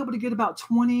should be able to get about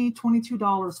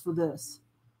 $22 for this.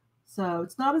 So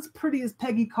it's not as pretty as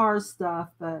Peggy Carr's stuff,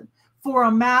 but for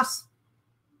a mass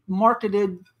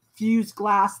marketed fused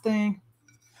glass thing.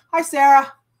 Hi,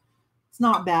 Sarah. It's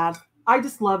not bad. I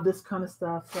just love this kind of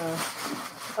stuff.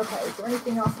 So, okay, is there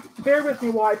anything else? Bear with me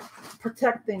while I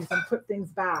protect things and put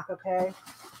things back, okay?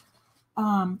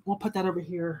 We'll put that over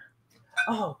here.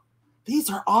 Oh, these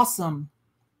are awesome.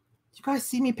 You guys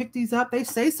see me pick these up? They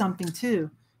say something too.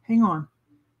 Hang on.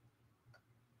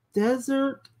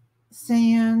 Desert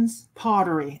Sands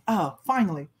Pottery. Oh,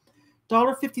 finally.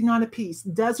 $1.59 a piece.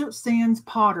 Desert Sands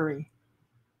Pottery.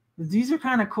 These are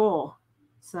kind of cool.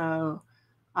 So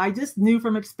I just knew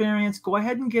from experience, go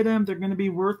ahead and get them. They're going to be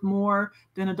worth more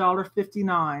than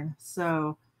 $1.59.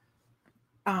 So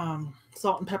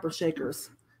salt and pepper shakers.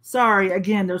 Sorry,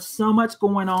 again, there's so much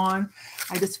going on.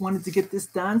 I just wanted to get this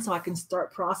done so I can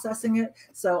start processing it.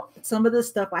 So some of this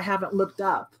stuff I haven't looked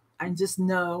up. I just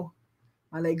know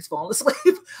my legs falling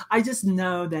asleep. I just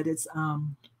know that it's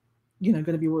going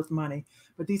to be worth money.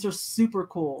 But these are super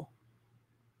cool.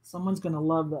 Someone's going to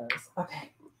love those.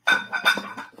 Okay.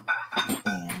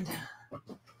 And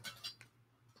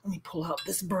let me pull out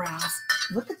this brass.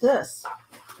 Look at this.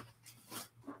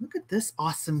 Look at this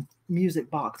awesome music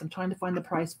box. I'm trying to find the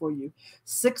price for you.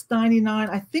 $6.99.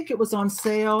 I think it was on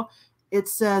sale. It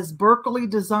says Berkeley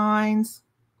Designs,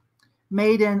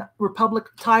 made in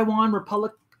Taiwan,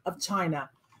 Republic of China.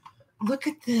 Look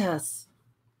at this.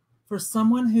 For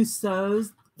someone who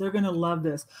sews, they're going to love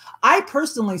this. I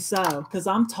personally sew because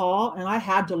I'm tall and I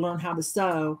had to learn how to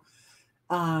sew.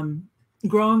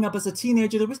 Growing up as a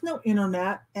teenager, there was no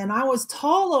internet and I was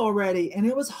tall already and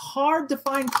it was hard to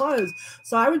find clothes.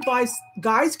 So I would buy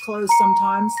guys' clothes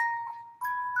sometimes.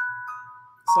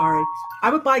 Sorry.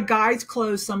 I would buy guys'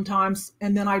 clothes sometimes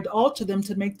and then I'd alter them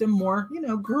to make them more,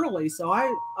 girly. So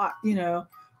I've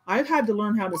had to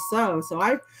learn how to sew. So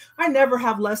I never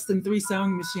have less than 3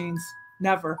 sewing machines.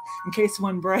 Never, in case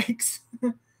one breaks.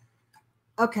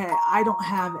 Okay, I don't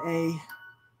have a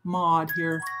mod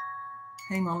here.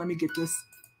 Hang on, let me get this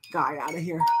guy out of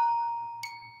here.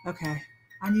 Okay,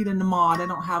 I need a mod. I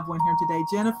don't have one here today.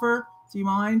 Jennifer, do you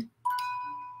mind?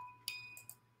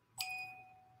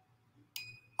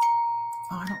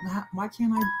 Oh, I don't know. Why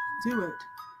can't I do it?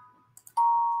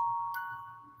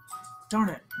 Darn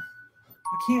it.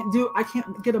 I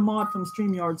can't get a mod from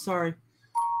StreamYard, sorry.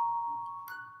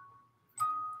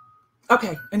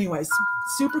 Okay, anyways,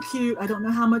 super cute. I don't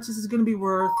know how much this is going to be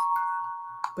worth,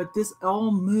 but this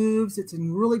all moves. It's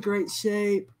in really great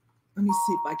shape. Let me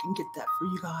see if I can get that for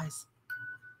you guys.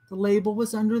 The label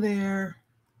was under there.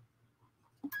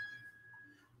 I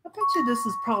bet you this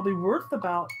is probably worth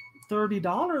about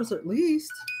 $30 at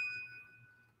least.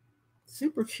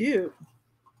 Super cute.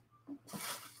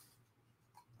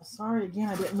 Sorry, again,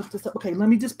 I didn't look this up. Okay, let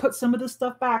me just put some of this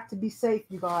stuff back to be safe,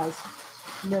 you guys.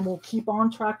 And then we'll keep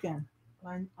on trucking.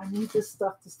 I need this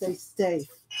stuff to stay safe.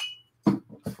 Okay,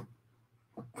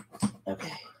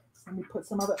 so let me put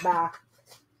some of it back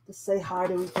to say hi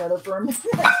to each other for a minute.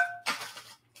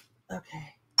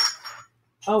 Okay.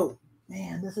 Oh,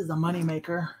 man, this is a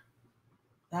moneymaker.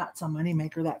 That's a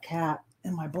moneymaker, that cat.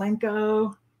 And my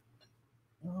Blanco.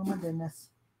 Oh, my goodness.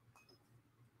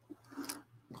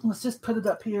 Let's just put it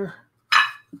up here.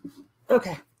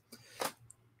 Okay.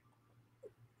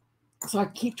 So I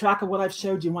keep track of what I've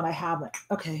showed you and what I haven't.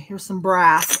 Okay, here's some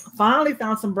brass. Finally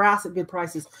found some brass at good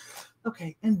prices.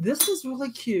 Okay, and this is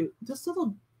really cute. This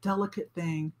little delicate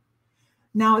thing.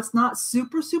 Now, it's not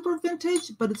super, super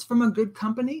vintage, but it's from a good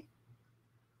company.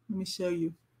 Let me show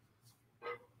you.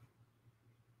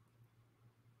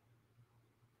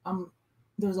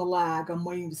 There's a lag. I'm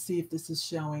waiting to see if this is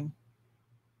showing.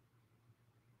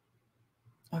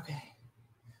 Okay,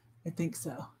 I think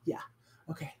so. Yeah,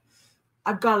 okay.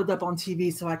 I've got it up on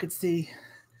TV so I could see.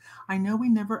 I know we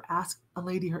never asked a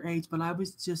lady her age, but I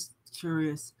was just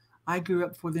curious. I grew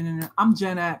up before the internet. I'm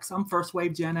Gen X. I'm first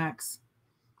wave Gen X.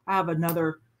 I have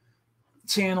another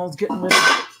channel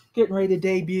getting ready to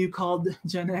debut called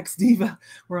Gen X Diva,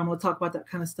 where I'm going to talk about that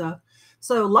kind of stuff.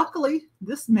 So luckily,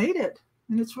 this made it,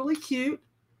 and it's really cute.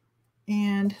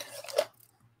 And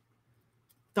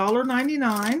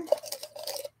 $1.99.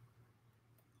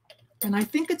 And I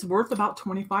think it's worth about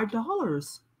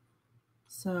 $25.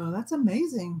 So that's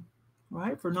amazing,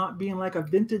 right? For not being like a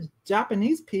vintage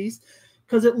Japanese piece,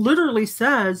 because it literally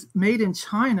says made in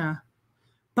China,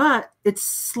 but it's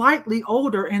slightly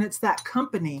older and it's that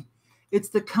company. It's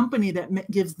the company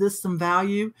that gives this some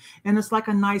value, and it's like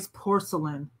a nice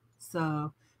porcelain.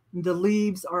 So the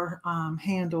leaves are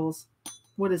handles.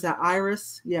 What is that,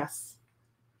 iris? Yes.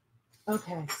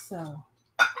 Okay, so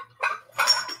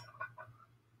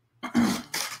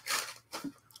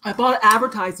I bought an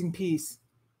advertising piece.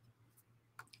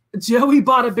 Joey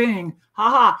Bada Bing.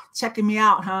 Haha, checking me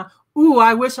out, huh? Ooh,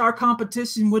 I wish our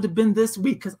competition would have been this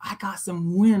week because I got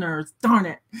some winners. Darn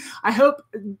it. I hope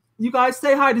you guys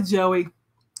say hi to Joey.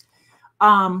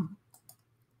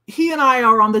 He and I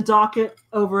are on the docket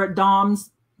over at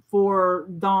Dom's for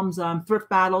Dom's thrift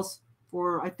battles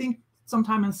for, I think,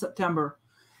 sometime in September.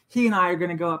 He and I are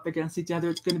going to go up against each other.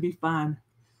 It's going to be fun.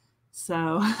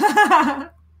 So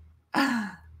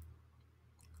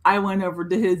I went over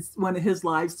to one of his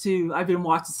lives too. I've been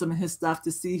watching some of his stuff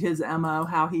to see his MO,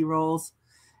 how he rolls.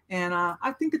 And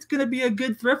I think it's going to be a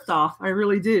good thrift off. I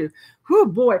really do. Whew,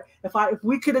 boy, if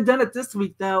we could have done it this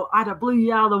week, though, I'd have blew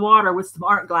you out of the water with some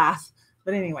art glass.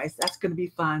 But anyways, that's going to be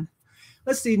fun.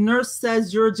 Let's see. Nurse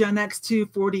says you're Gen X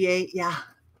 248. Yeah,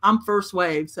 I'm first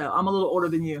wave, so I'm a little older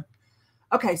than you.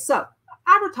 Okay, so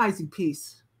advertising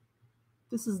piece.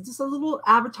 This is just a little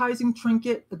advertising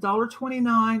trinket,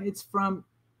 $1.29. It's from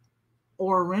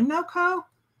Orinoco.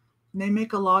 And they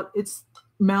make a lot. It's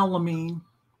melamine.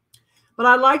 But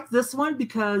I like this one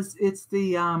because it's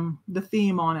the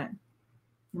theme on it.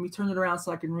 Let me turn it around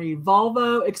so I can read.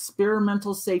 Volvo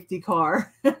experimental safety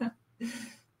car.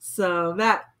 So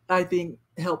that, I think,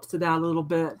 helps it out a little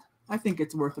bit. I think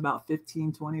it's worth about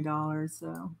 $15, $20.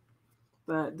 So,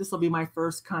 but this will be my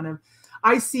first kind of.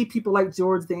 I see people like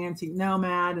George the Antique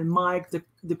Nomad and Mike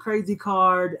the Crazy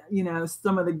Card. You know,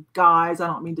 some of the guys. I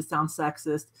don't mean to sound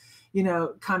sexist. You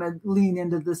know, kind of lean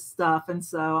into this stuff, and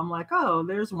so I'm like, oh,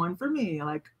 there's one for me.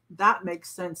 Like that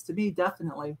makes sense to me,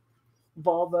 definitely.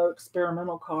 Volvo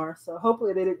experimental car. So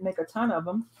hopefully they didn't make a ton of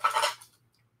them.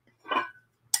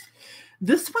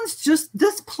 This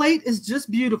plate is just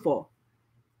beautiful.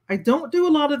 I don't do a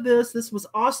lot of this. This was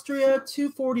Austria,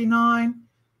 $2.49.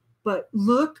 But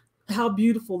look how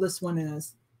beautiful this one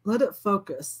is. Let it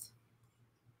focus.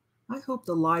 I hope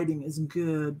the lighting is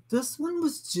good. This one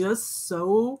was just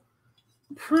so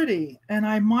pretty. And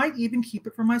I might even keep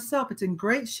it for myself. It's in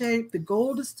great shape. The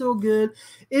gold is still good.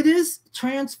 It is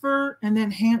transfer and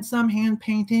then some hand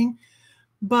painting.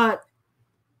 But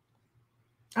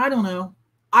I don't know.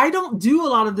 I don't do a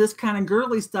lot of this kind of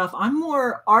girly stuff. I'm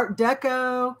more Art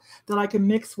Deco that I can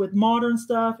mix with modern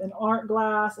stuff and art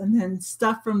glass and then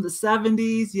stuff from the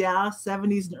 70s. Yeah,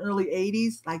 70s and early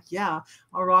 80s. Like, yeah,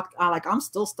 I'm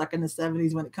still stuck in the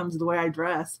 70s when it comes to the way I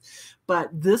dress. But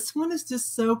this one is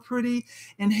just so pretty.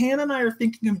 And Hannah and I are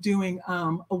thinking of doing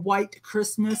a white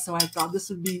Christmas. So I thought this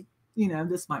would be,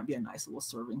 this might be a nice little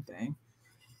serving thing.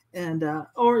 And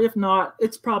or if not,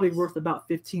 it's probably worth about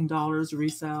 $15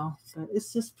 resale. But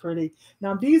it's just pretty.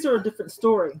 Now these are a different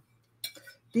story.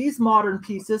 These modern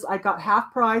pieces, I got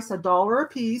half price, $1 a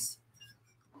piece.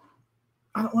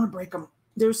 I don't want to break them.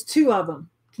 There's two of them.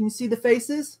 Can you see the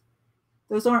faces?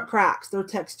 Those aren't cracks. They're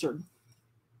textured.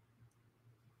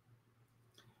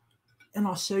 And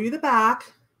I'll show you the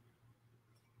back.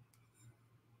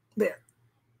 There.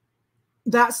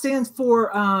 That stands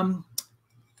for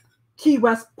Key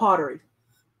West pottery.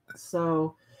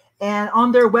 So, and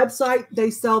on their website,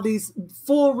 they sell these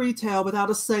full retail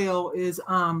without a sale is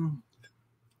 $40.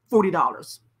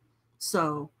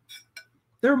 So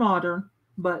they're modern,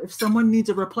 but if someone needs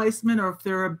a replacement or if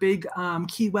they're a big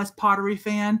Key West pottery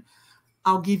fan,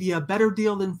 I'll give you a better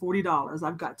deal than $40.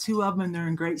 I've got two of them and they're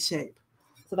in great shape.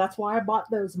 So that's why I bought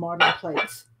those modern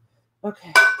plates.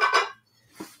 Okay.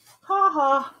 Ha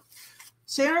ha.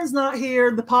 Sharon's not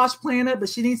here, the Posh Planet, but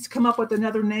she needs to come up with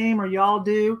another name, or y'all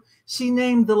do. She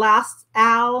named the last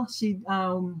Al.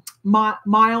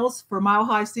 Miles for Mile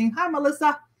High Scene. Hi,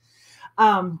 Melissa.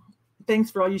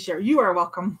 Thanks for all you share. You are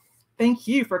welcome. Thank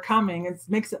you for coming. It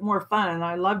makes it more fun, and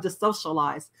I love to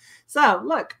socialize. So,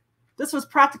 look, this was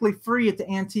practically free at the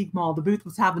Antique Mall. The booth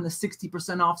was having a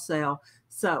 60% off sale.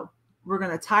 So we're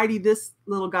going to tidy this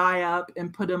little guy up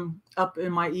and put him up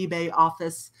in my eBay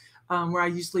office where I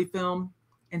usually film.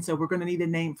 And so we're going to need a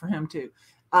name for him too.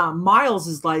 Miles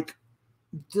is like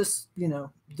this,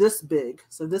 this big.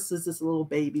 So this is this little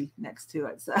baby next to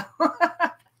it. So,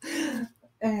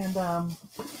 and,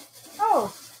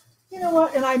 oh, you know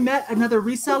what? And I met another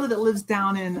reseller that lives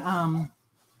down in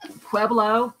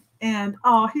Pueblo. And,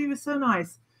 oh, he was so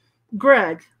nice.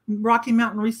 Greg, Rocky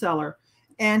Mountain Reseller.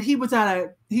 And he was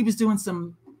doing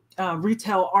some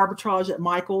retail arbitrage at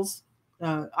Michael's.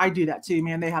 I do that too,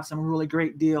 man. They have some really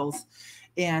great deals.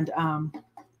 And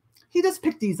he just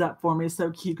picked these up for me. It's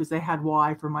so cute because they had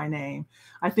Y for my name.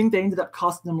 I think they ended up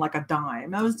costing them like a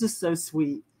dime. That was just so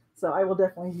sweet. So I will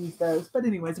definitely use those. But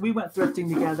anyways, we went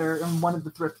thrifting together. And one of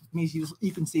the thrift meets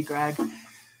you can see Greg.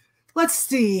 Let's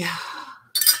see.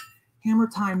 Hammer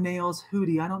Time Nails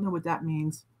Hootie. I don't know what that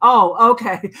means. Oh,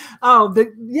 okay. Oh,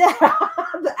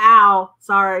 the owl.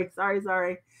 Sorry.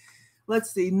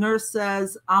 Let's see. Nurse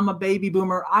says, I'm a baby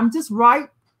boomer. I'm just right.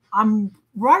 I'm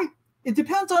right. It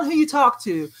depends on who you talk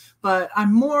to, but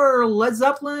I'm more Led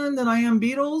Zeppelin than I am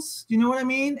Beatles. You know what I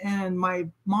mean? And my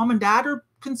mom and dad are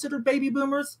considered baby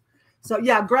boomers. So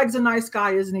yeah, Greg's a nice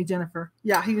guy, isn't he, Jennifer?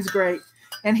 Yeah, he was great.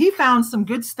 And he found some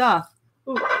good stuff.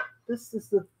 Ooh, this is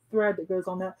the thread that goes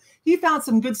on that. He found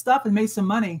some good stuff and made some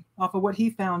money off of what he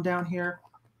found down here.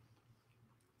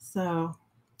 So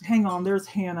hang on, there's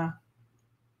Hannah.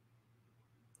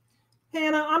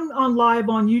 Hannah, I'm on live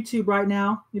on YouTube right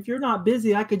now. If you're not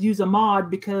busy, I could use a mod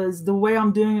because the way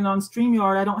I'm doing it on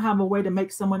StreamYard, I don't have a way to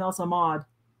make someone else a mod.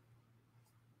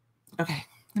 Okay,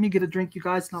 let me get a drink, you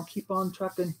guys, and I'll keep on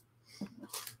trucking.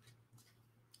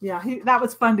 Yeah, that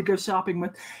was fun to go shopping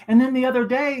with. And then the other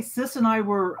day, Sis and I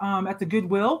were at the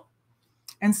Goodwill,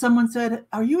 and someone said,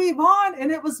 are you Yvon?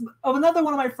 And it was another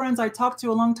one of my friends I talked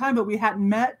to a long time, but we hadn't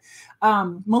met,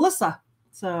 Melissa.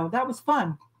 So that was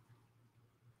fun.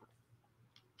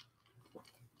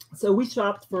 So we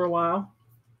shopped for a while.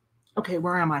 Okay,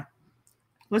 where am I?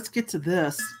 Let's get to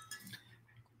this.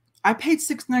 I paid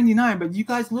 $6.99, but you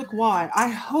guys look why. I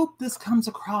hope this comes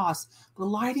across. The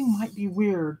lighting might be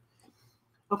weird.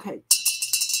 Okay,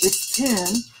 it's tin,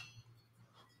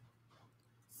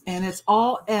 and it's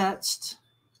all etched,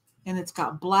 and it's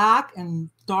got black and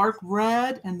dark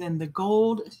red, and then the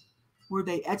gold where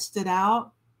they etched it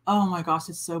out. Oh my gosh,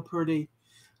 it's so pretty.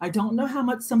 I don't know how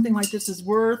much something like this is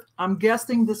worth. I'm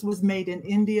guessing this was made in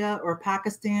India or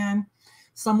Pakistan.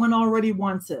 Someone already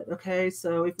wants it, okay?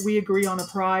 So if we agree on a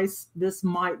price, this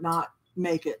might not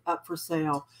make it up for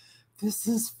sale. This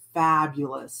is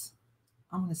fabulous.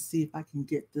 I'm going to see if I can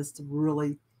get this to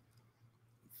really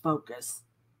focus.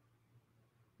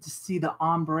 To see the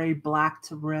ombre black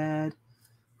to red.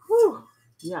 Whew,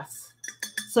 yes.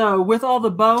 So with all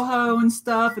the boho and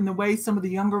stuff and the way some of the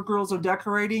younger girls are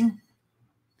decorating,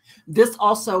 this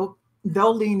also,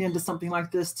 they'll lean into something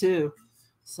like this too.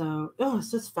 So, oh,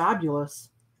 it's just fabulous.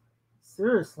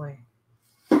 Seriously.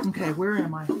 Okay, where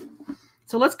am I?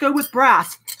 So let's go with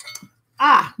brass.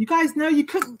 Ah, you guys know you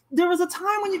couldn't, there was a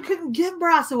time when you couldn't give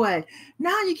brass away.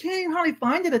 Now you can't even hardly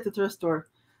find it at the thrift store.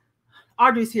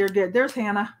 Audrey's here, good. There's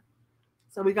Hannah.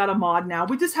 So we got a mod now.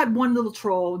 We just had one little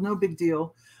troll, no big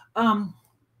deal.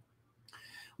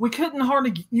 You couldn't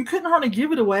hardly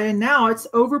give it away, and now it's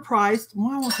overpriced.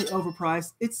 Well, I won't say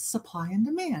overpriced. It's supply and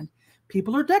demand.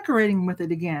 People are decorating with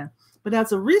it again. But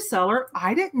as a reseller,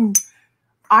 I didn't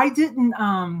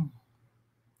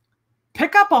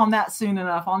pick up on that soon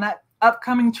enough, on that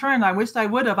upcoming trend. I wished I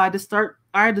would have. I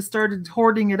had to started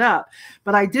hoarding it up.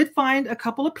 But I did find a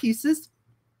couple of pieces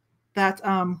that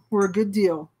were a good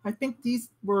deal. I think these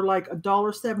were like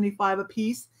 $1.75 a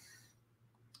piece.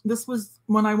 This was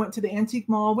when I went to the antique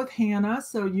mall with Hannah,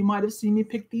 so you might have seen me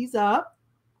pick these up.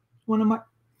 One of my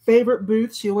favorite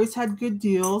booths. She always had good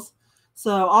deals.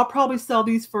 So I'll probably sell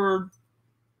these for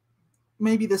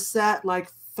maybe the set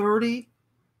like $30,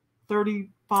 $35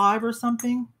 or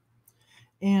something.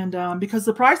 And because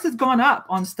the price has gone up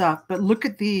on stuff. But look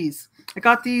at these. I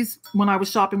got these when I was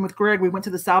shopping with Greg. We went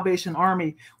to the Salvation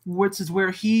Army, which is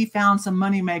where he found some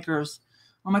money makers.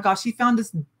 Oh my gosh, he found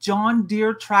this John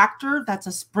Deere tractor that's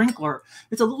a sprinkler.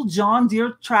 It's a little John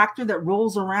Deere tractor that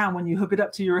rolls around when you hook it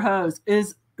up to your hose. It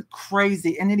is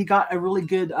crazy. And then he got a really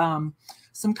good,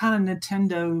 some kind of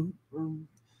Nintendo, or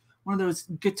one of those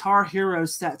Guitar Hero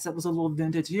sets that was a little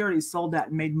vintage. He already sold that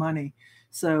and made money.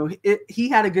 So he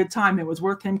had a good time. It was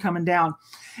worth him coming down.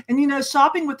 And, you know,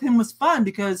 shopping with him was fun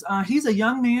because he's a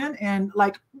young man. And,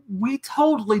 like, we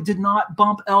totally did not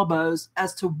bump elbows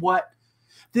as to what.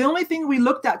 The only thing we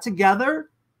looked at together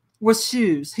was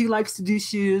shoes. He likes to do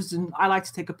shoes, and I like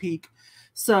to take a peek.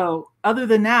 So other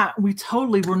than that, we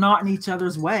totally were not in each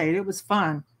other's way. It was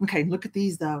fun. Okay, look at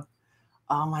these, though.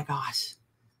 Oh, my gosh.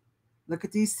 Look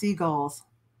at these seagulls.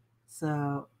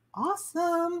 So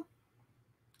awesome.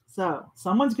 So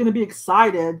someone's going to be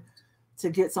excited to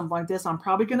get something like this. I'm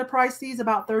probably going to price these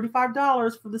about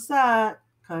 $35 for the set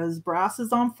because brass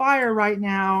is on fire right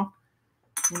now.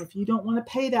 And if you don't want to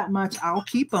pay that much, I'll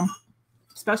keep them,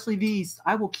 especially these.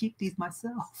 I will keep these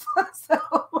myself.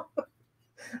 So,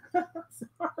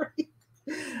 sorry.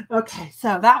 Okay,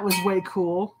 so that was way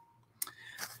cool.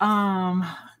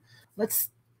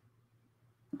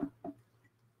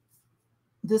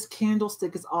 This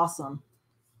candlestick is awesome.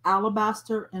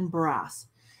 Alabaster and brass.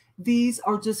 These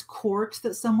are just corks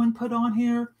that someone put on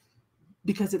here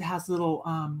because it has little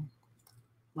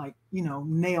like, you know,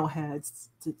 nail heads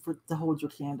to hold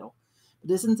your candle.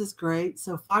 But isn't this great?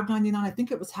 So $5.99. I think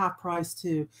it was half price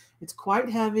too. It's quite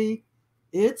heavy.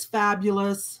 It's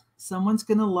fabulous. Someone's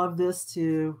gonna love this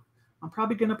too. I'm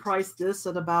probably gonna price this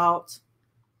at about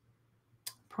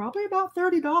probably about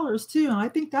 $30 too. And I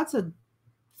think that's a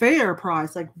fair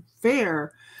price, like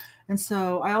fair. And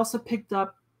so I also picked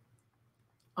up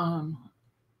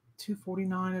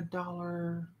 $2.49,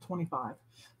 $1.25.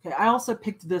 Okay, I also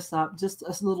picked this up, just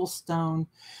a little stone.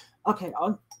 Okay,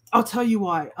 I'll tell you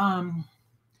why.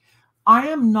 I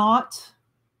am not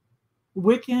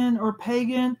Wiccan or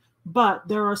pagan, but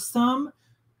there are some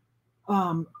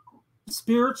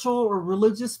spiritual or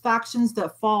religious factions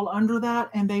that fall under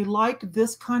that, and they like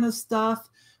this kind of stuff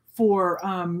for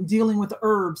dealing with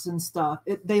herbs and stuff.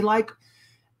 They like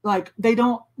they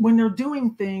don't, when they're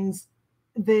doing things,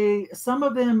 some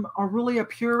of them are really a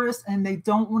purist and they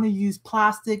don't want to use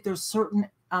plastic. There's certain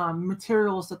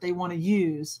materials that they want to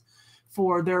use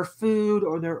for their food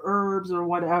or their herbs or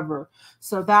whatever.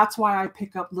 So that's why I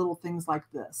pick up little things like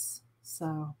this.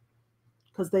 So,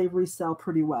 because they resell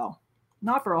pretty well.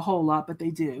 Not for a whole lot, but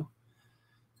they do.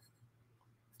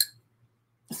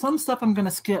 Some stuff I'm going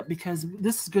to skip because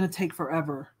this is going to take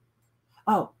forever.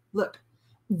 Oh, look.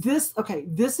 This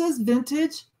is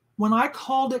vintage. When I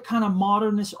called it kind of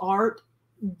modernish art,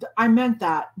 I meant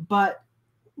that, but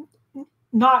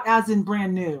not as in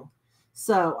brand new.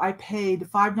 So I paid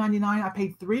 $5.99. I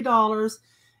paid $3.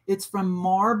 It's from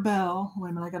Marbell. Wait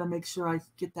a minute, I got to make sure I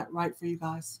get that right for you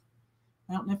guys.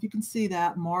 I don't know if you can see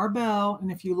that. Marbell. And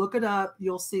if you look it up,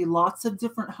 you'll see lots of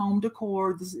different home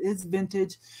decor. This is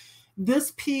vintage.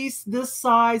 This piece, this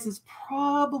size is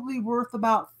probably worth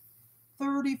about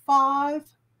 $35.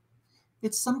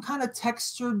 It's some kind of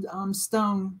textured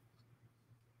stone.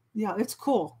 Yeah, it's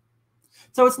cool.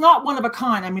 So it's not one of a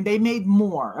kind. I mean, they made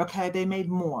more. Okay, they made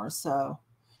more. So,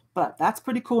 but that's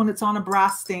pretty cool. And it's on a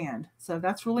brass stand. So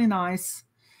that's really nice.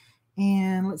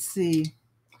 And let's see.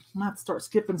 I'm going to have to start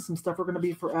skipping some stuff. We're going to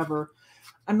be forever.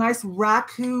 A nice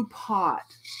raku pot.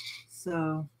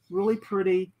 So really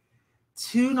pretty.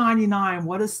 $2.99.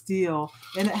 What a steal.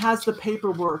 And it has the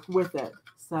paperwork with it.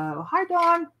 So hi,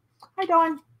 Dawn. Hi,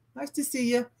 Dawn. Nice to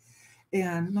see you.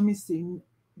 And let me see.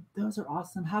 Those are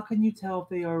awesome. How can you tell if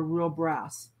they are real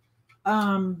brass?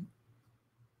 You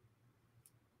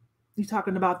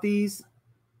talking about these,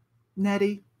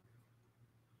 Nettie?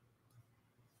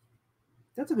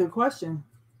 That's a good question.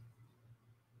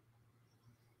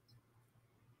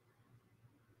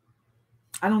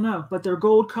 I don't know, but they're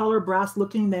gold color, brass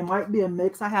looking. They might be a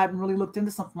mix. I hadn't really looked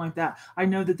into something like that. I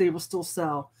know that they will still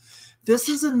sell. This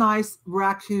is a nice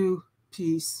raku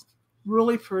piece.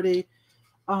 Really pretty.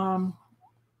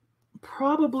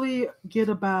 Probably get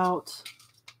about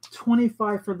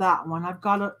 25 for that one. I've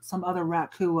got some other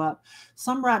raku up.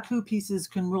 Some raku pieces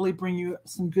can really bring you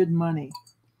some good money.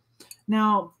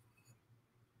 Now,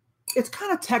 it's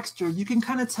kind of textured. You can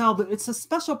kind of tell that it's a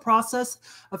special process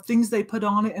of things they put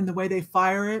on it and the way they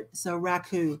fire it. So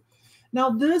raku. Now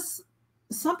this,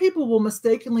 some people will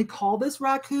mistakenly call this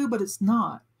raku, but it's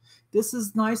not. This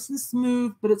is nice and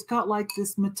smooth, but it's got like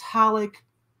this metallic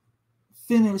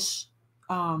finish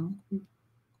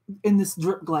in this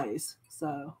drip glaze.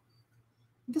 So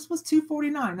this was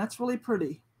 $2.49. That's really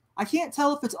pretty. I can't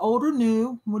tell if it's old or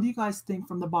new. What do you guys think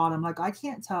from the bottom? Like, I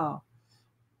can't tell.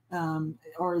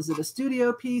 Or is it a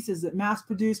studio piece? Is it mass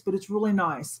produced? But it's really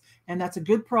nice. And that's a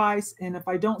good price. And if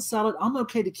I don't sell it, I'm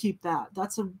okay to keep that.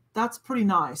 That's pretty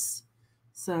nice.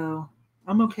 So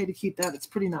I'm okay to keep that. It's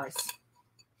pretty nice.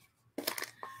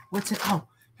 What's it? Oh,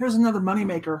 here's another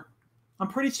moneymaker. I'm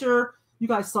pretty sure you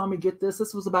guys saw me get this.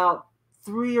 This was about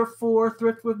 3 or 4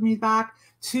 Thrift with me back.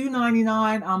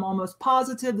 $2.99. I'm almost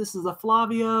positive this is a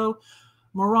Flavio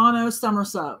Murano summer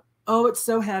sew. Oh, it's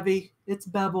so heavy. It's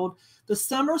beveled. The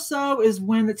summer sew is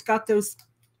when it's got those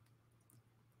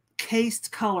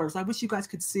cased colors. I wish you guys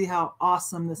could see how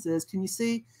awesome this is. Can you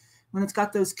see when it's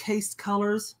got those cased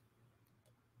colors?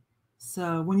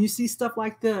 So when you see stuff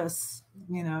like this,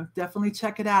 you know, definitely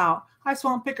check it out. Hi,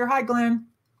 Swamp Picker. Hi, Glenn.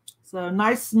 So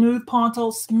nice, smooth poncho,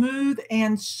 smooth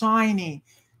and shiny.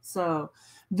 So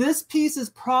this piece is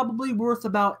probably worth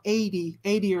about 80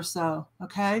 or so.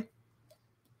 Okay.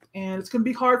 And it's going to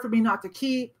be hard for me not to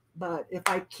keep, but if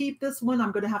I keep this one,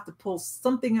 I'm going to have to pull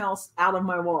something else out of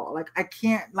my wall. Like I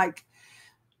can't, like,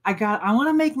 I want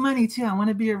to make money too. I want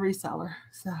to be a reseller.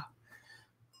 So,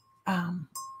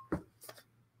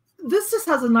 this just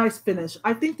has a nice finish.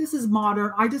 I think this is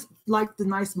modern. I just like the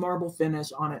nice marble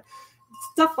finish on it.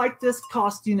 Stuff like this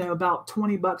costs, you know, about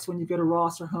 $20 when you go to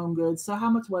Ross or Home Goods. So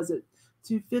how much was it?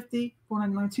 $250,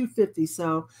 $4.99, $250.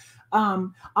 So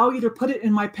I'll either put it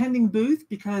in my pending booth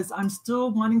because I'm still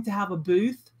wanting to have a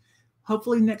booth,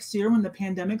 hopefully next year when the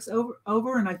pandemic's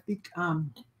over. And I think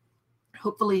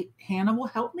hopefully Hannah will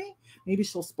help me. Maybe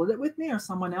she'll split it with me or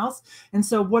someone else. And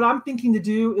so what I'm thinking to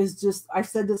do is just, I've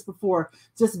said this before,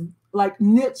 just like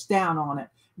niche down on it.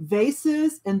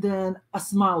 vases, and then a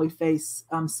smiley face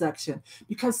section.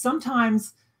 Because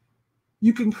sometimes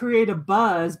you can create a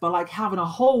buzz by like having a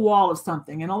whole wall of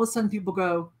something, and all of a sudden people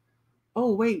go,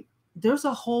 oh, wait, there's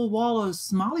a whole wall of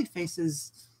smiley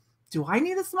faces. Do I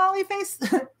need a smiley face?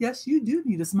 Yes, you do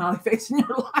need a smiley face in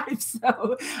your life.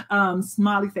 So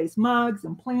smiley face mugs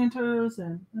and planters.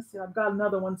 And let's see, I've got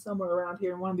another one somewhere around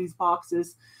here in one of these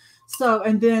boxes. So,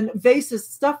 and then vases,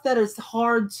 stuff that is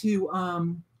hard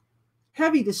to,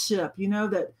 heavy to ship, you know,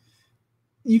 that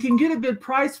you can get a good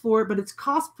price for it, but it's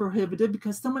cost prohibitive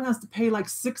because someone has to pay like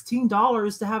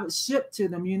 $16 to have it shipped to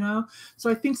them, you know? So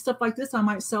I think stuff like this I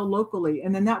might sell locally,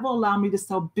 and then that will allow me to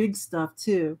sell big stuff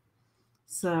too.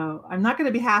 So I'm not going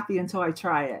to be happy until I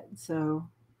try it. So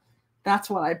that's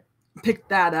why I picked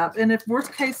that up. And if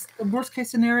worst case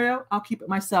scenario, I'll keep it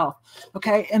myself.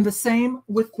 Okay. And the same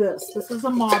with this. This is a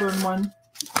modern one.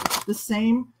 The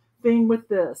same thing with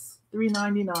this,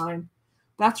 $3.99.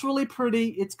 That's really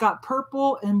pretty. It's got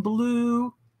purple and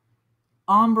blue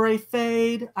ombre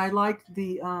fade. I like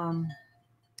the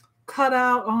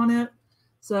cutout on it.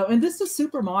 So, and this is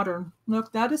super modern.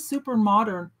 Look, that is super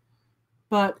modern.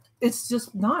 But it's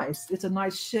just nice. It's a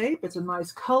nice shape. It's a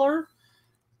nice color.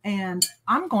 And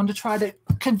I'm going to try to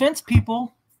convince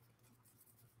people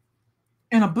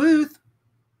in a booth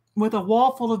with a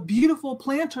wall full of beautiful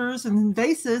planters and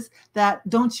vases that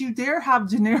don't you dare have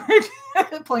generic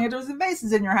planters and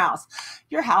vases in your house.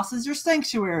 Your house is your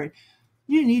sanctuary.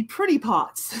 You need pretty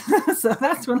pots. So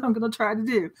that's what I'm going to try to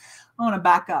do. I want to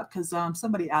back up because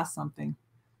somebody asked something.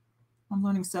 I'm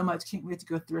learning so much. Can't wait to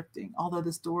go thrifting. Although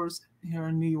the stores here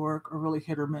in New York are really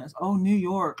hit or miss. Oh, New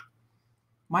York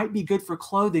might be good for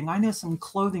clothing. I know some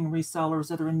clothing resellers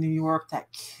that are in New York that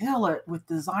kill it with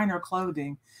designer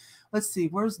clothing. Let's see.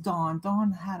 Where's Dawn?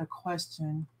 Dawn had a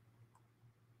question.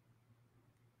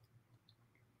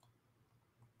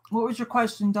 What was your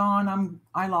question, Dawn?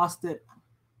 I lost it.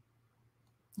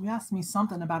 You asked me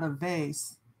something about a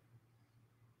vase.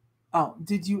 Oh,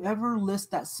 did you ever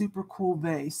list that super cool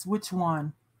vase? Which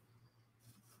one?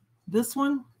 This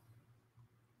one?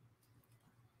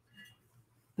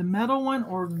 The metal one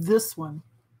or this one?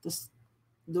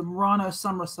 The Murano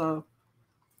Somersault.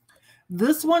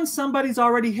 This one, somebody's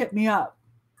already hit me up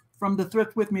from the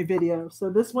Thrift With Me video. So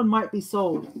this one might be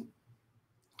sold.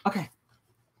 Okay.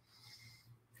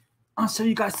 I'll show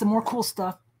you guys some more cool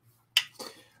stuff.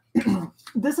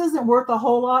 This isn't worth a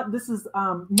whole lot. This is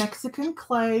Mexican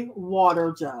clay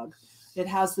water jug. It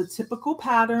has the typical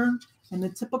pattern and the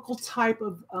typical type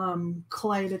of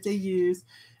clay that they use.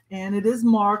 And it is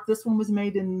marked. This one was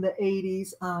made in the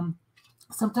 80s.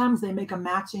 Sometimes they make a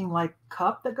matching like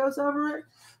cup that goes over it.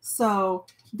 So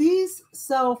these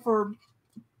sell for,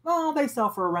 well, they sell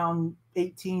for around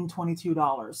 $18,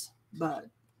 $22. But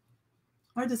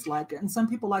I just like it. And some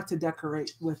people like to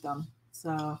decorate with them.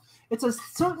 So it's a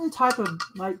certain type of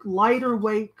like lighter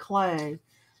weight clay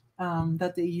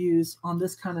that they use on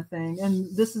this kind of thing.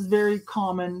 And this is very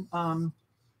common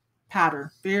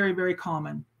pattern. Very, very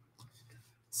common.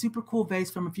 Super cool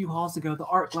vase from a few hauls ago, the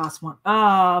art glass one.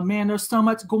 Oh, man, there's so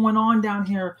much going on down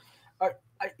here.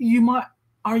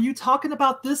 Are you talking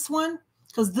about this one?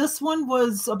 Because this one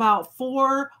was about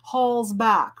 4 hauls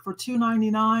back for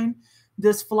 $2.99.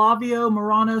 This Flavio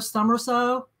Murano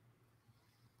Somersault.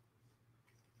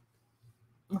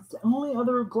 That's the only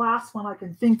other glass one I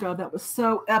can think of that was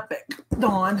so epic.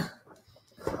 Dawn.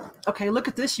 Okay, look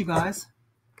at this, you guys.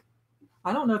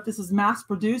 I don't know if this is mass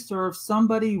produced or if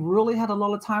somebody really had a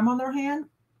lot of time on their hand.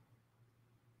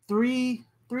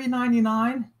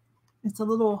 $3.99. It's a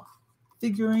little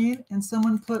figurine, and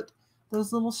someone put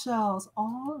those little shells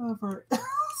all over it.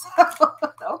 So,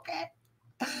 okay.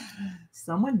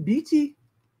 Someone beachy.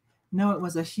 No, it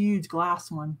was a huge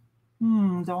glass one.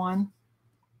 Dawn.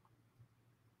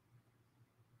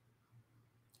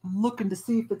 I'm looking to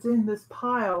see if it's in this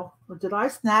pile, or did I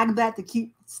snag that to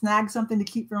snag something to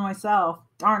keep for myself?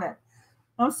 Darn it.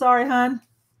 I'm sorry, hon.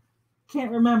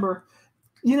 Can't remember.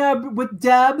 You know, with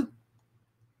Deb,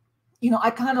 you know,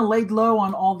 I kind of laid low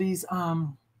on all these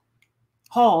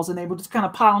hauls, and they were just kind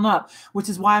of piling up, which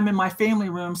is why I'm in my family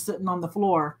room sitting on the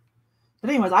floor.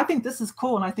 But anyways, I think this is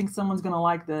cool, and I think someone's going to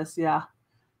like this. Yeah.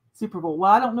 Super cool.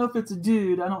 Well, I don't know if it's a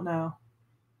dude. I don't know.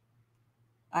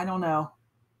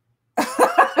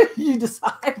 You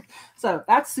decide. So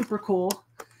that's super cool.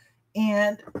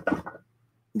 And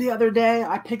the other day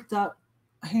I picked up,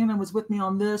 Hannah was with me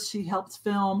on this. She helped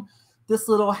film this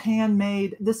little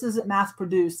handmade, this isn't mass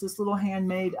produced, this little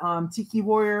handmade tiki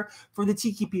warrior for the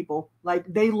tiki people. Like,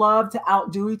 they love to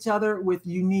outdo each other with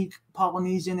unique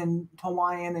Polynesian and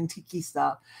Hawaiian and tiki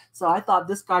stuff. So I thought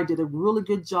this guy did a really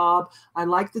good job. I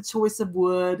like the choice of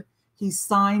wood. He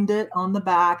signed it on the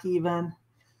back even.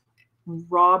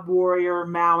 Rob Warrior,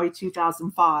 Maui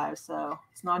 2005. So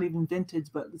it's not even vintage,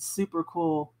 but it's super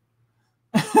cool.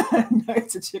 No,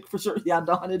 it's a chick for sure. Yeah,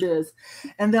 Dawn, it is.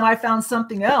 And then I found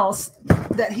something else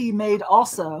that he made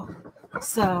also.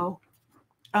 So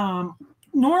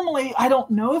normally I don't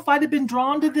know if I'd have been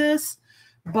drawn to this,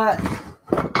 but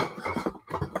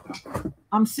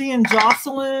I'm seeing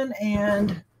Jocelyn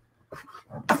and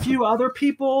a few other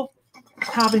people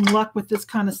having luck with this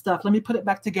kind of stuff. Let me put it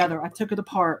back together. I took it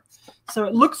apart. So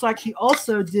it looks like he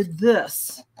also did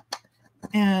this.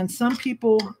 And some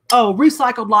people, oh,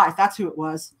 Recycled Life. That's who it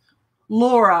was.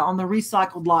 Laura on the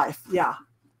Recycled Life. Yeah.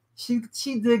 She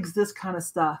digs this kind of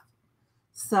stuff.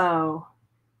 So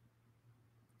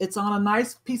it's on a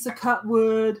nice piece of cut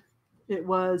wood. It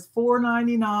was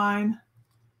 $4.99.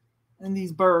 And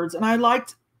these birds. And I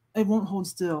liked, it won't hold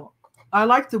still. I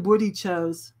like the wood he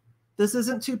chose. This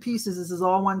isn't two pieces. This is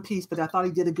all one piece, but I thought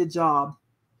he did a good job.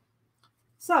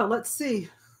 So let's see.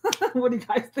 What do you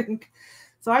guys think?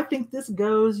 So I think this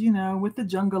goes, you know, with the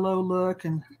Jungalow look,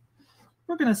 and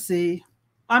we're going to see.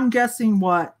 I'm guessing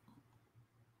what?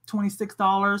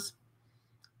 $26?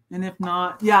 And if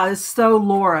not, yeah, it's so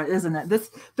Laura, isn't it?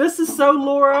 This is so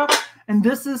Laura, and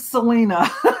this is Selena.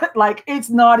 Like, it's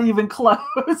not even close.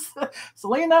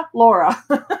 Selena, Laura.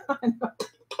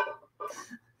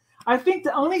 I think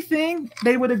the only thing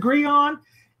they would agree on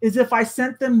is if I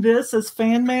sent them this as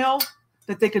fan mail,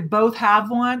 that they could both have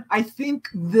one. I think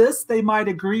this they might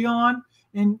agree on.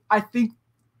 And I think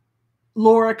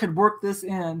Laura could work this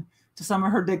in to some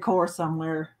of her decor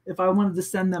somewhere if I wanted to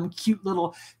send them cute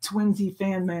little twinsy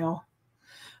fan mail.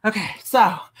 Okay,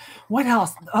 so what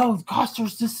else? Oh, gosh,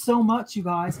 there's just so much, you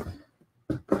guys.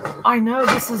 I know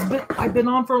this has been, I've been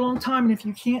on for a long time, and if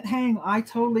you can't hang, I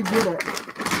totally get it.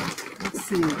 Let's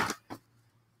see.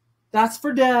 That's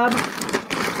for Deb,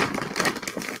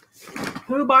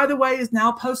 who, by the way, is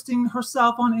now posting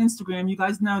herself on Instagram. You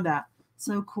guys know that.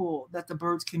 So cool that the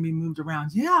birds can be moved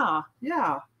around. Yeah,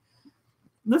 yeah.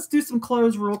 Let's do some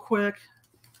clothes real quick.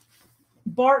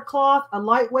 Bark cloth, a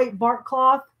lightweight bark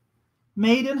cloth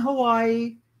made in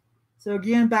Hawaii. So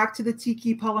again, back to the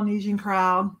Tiki Polynesian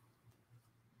crowd.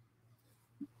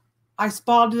 I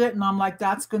spotted it and I'm like,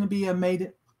 that's going to be a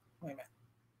made, wait a minute.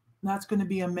 That's going to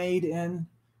be a made in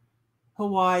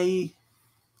Hawaii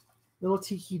little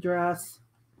tiki dress.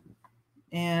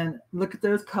 And look at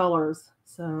those colors.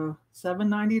 So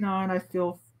 $7.99. I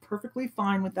feel perfectly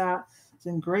fine with that. It's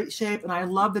in great shape. And I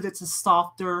love that it's a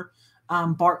softer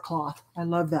bark cloth. I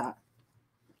love that.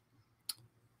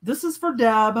 This is for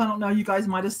Deb. I don't know. You guys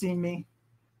might have seen me.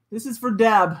 This is for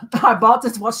Deb. I bought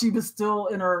this while she was still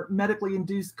in her medically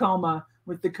induced coma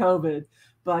with the COVID.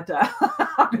 But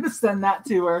I'm going to send that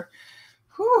to her.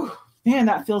 Whew. Man,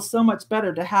 that feels so much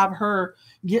better to have her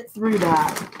get through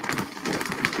that.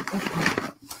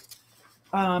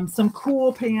 Okay. Some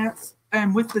cool pants.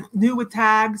 And with the new with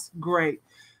tags, great.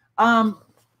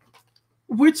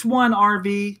 Which one,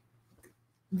 RV?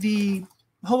 The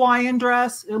Hawaiian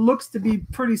dress? It looks to be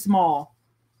pretty small.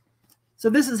 So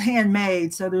this is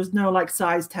handmade, so there's no like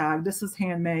size tag. This is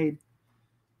handmade.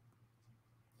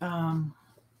 I'm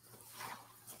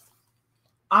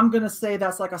going to say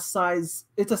that's like a size.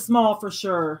 It's a small for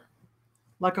sure,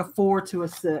 like a 4 to a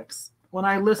 6. When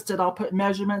I list it, I'll put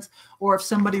measurements, or if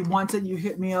somebody wants it, you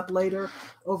hit me up later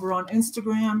over on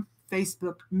Instagram,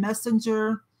 Facebook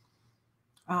Messenger,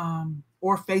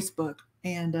 or Facebook,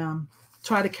 and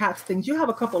try to catch things. You have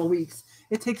a couple of weeks.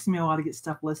 It takes me a while to get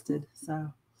stuff listed.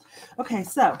 So, okay,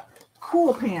 so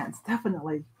cool pants,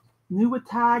 definitely. New with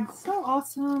tags, so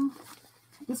awesome.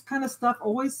 This kind of stuff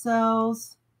always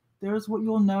sells. There's what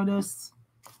you'll notice.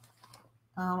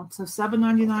 So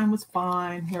 $7.99 was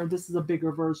fine. Here, this is a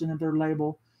bigger version of their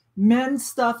label. Men's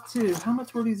stuff too. How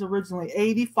much were these originally?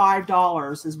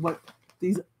 $85 is what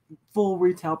these full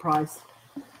retail price.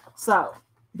 So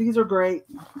these are great.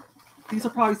 These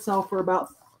will probably sell for about,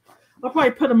 I'll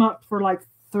probably put them up for like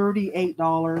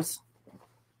 $38.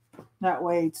 That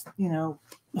way it's, you know,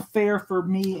 fair for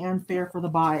me and fair for the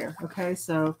buyer. Okay,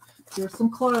 so here's some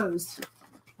clothes.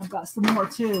 I've got some more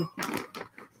too.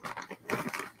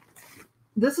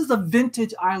 This is a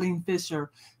vintage Eileen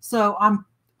Fisher. So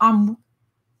I'm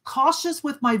cautious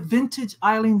with my vintage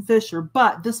Eileen Fisher,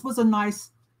 but this was a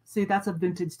nice, see, that's a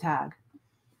vintage tag.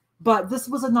 But this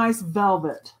was a nice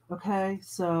velvet, okay?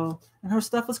 So, and her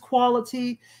stuff is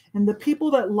quality. And the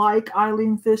people that like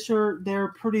Eileen Fisher, they're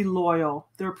pretty loyal.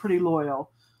 They're pretty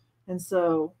loyal. And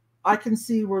so I can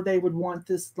see where they would want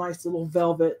this nice little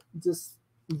velvet just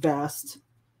vest.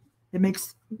 It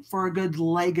makes for a good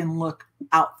legging look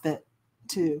outfit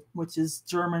too, which is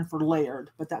German for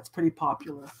layered, but that's pretty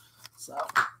popular. So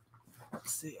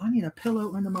let's see. I need a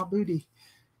pillow under my booty.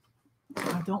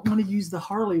 I don't want to use the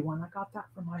Harley one. I got that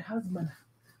from my husband.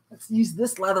 Let's use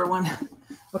this leather one.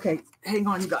 Okay, hang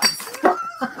on, you guys.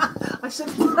 I should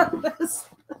have done this.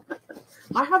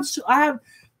 I have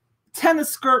tennis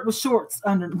skirt with shorts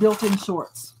under, built-in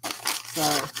shorts. So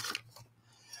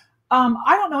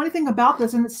I don't know anything about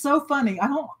this, and it's so funny. I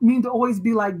don't mean to always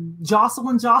be like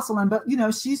Jocelyn, but you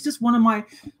know, she's just one of my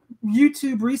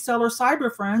YouTube reseller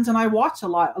cyber friends, and I watch a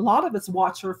lot. A lot of us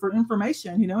watch her for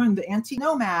information, you know, and the antique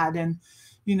nomad, and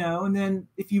you know, and then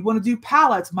if you want to do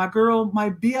pallets, my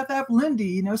BFF Lindy,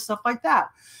 you know, stuff like that.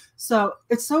 So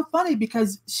it's so funny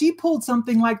because she pulled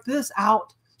something like this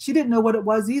out. She didn't know what it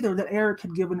was either that Eric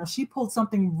had given her. She pulled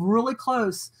something really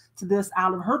close to this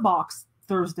out of her box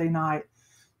Thursday night.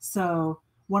 So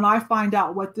when I find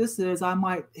out what this is, I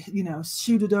might, you know,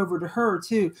 shoot it over to her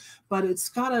too. But it's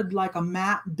got like a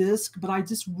matte bisque, but I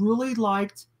just really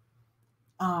liked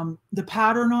the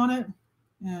pattern on it.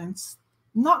 And it's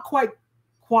not quite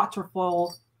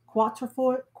quatrefoil. Let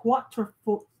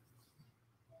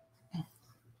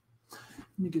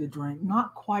me get a drink.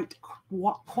 Not quite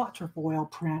quatrefoil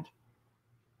print.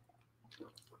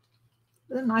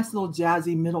 But a nice little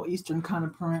jazzy Middle Eastern kind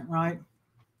of print, right?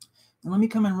 And let me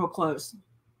come in real close.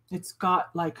 It's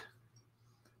got like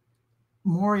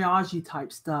Moriarty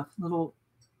type stuff. Little,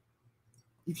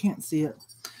 you can't see it.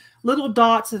 Little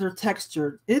dots that are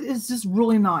textured. It is just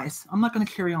really nice. I'm not going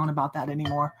to carry on about that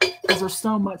anymore because there's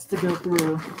so much to go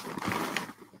through.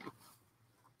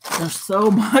 There's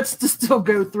so much to still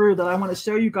go through that I want to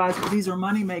show you guys. These are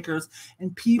money makers,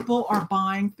 and people are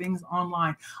buying things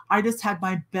online. I just had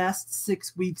my best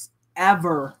 6 weeks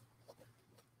ever.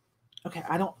 Okay,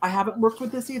 I haven't worked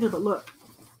with this either, but look,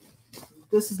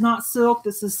 this is not silk.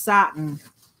 This is satin,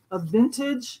 a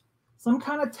vintage, some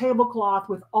kind of tablecloth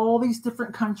with all these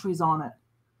different countries on it.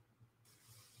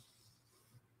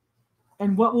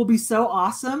 And what will be so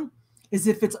awesome is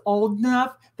if it's old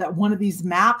enough that one of these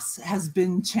maps has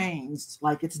been changed,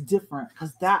 like it's different,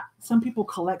 because that some people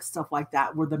collect stuff like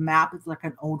that where the map is like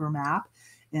an older map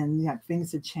and yeah,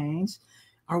 things have changed.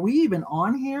 Are we even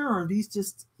on here, or are these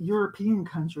just European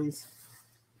countries?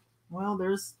 Well,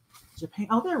 there's Japan.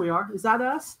 Oh, there we are. Is that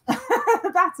us?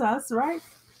 That's us, right?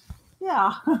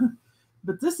 Yeah.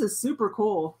 But this is super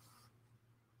cool.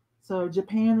 So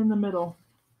Japan in the middle.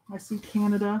 I see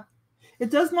Canada. It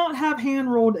does not have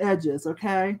hand-rolled edges,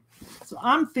 okay? So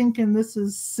I'm thinking this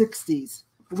is 60s.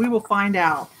 We will find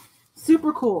out.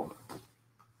 Super cool.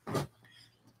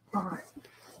 All right.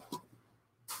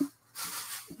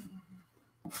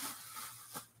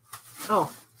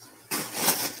 Oh.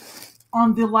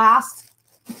 On the last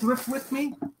thrift with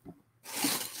me,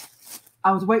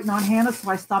 I was waiting on Hannah, so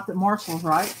I stopped at Marshall's,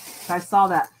 right? I saw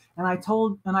that. And I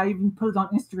even put it on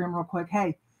Instagram real quick.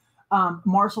 Hey,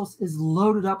 Marshall's is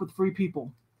loaded up with free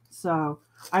people. So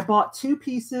I bought 2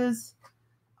 pieces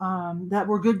that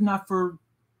were good enough for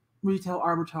retail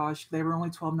arbitrage. They were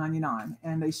only $12.99,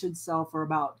 and they should sell for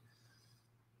about,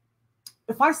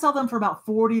 if I sell them for about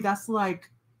 $40, that's like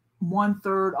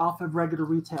 1/3 off of regular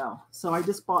retail. So I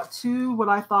just bought 2 what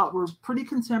I thought were pretty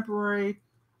contemporary.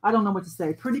 I don't know what to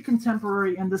say. Pretty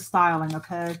contemporary in the styling,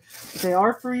 okay? But they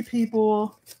are free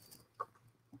people.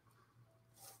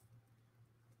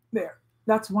 There.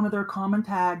 That's one of their common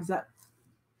tags. That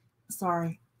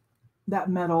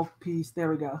metal piece.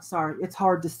 There we go. Sorry, it's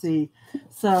hard to see.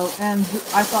 So, and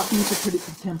I thought these are pretty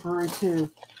contemporary too.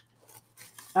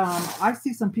 I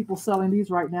see some people selling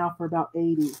these right now for about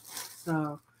 $80.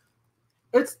 So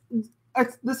this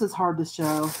is hard to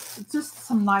show. It's just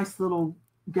some nice little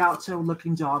gaucho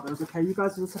looking joggers. Okay, you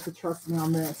guys just have to trust me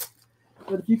on this.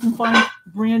 But if you can find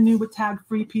brand new with tag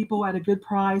free people at a good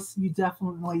price, you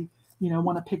definitely, you know,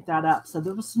 want to pick that up. So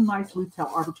there was some nice retail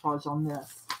arbitrage on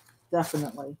this.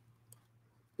 Definitely.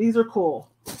 These are cool.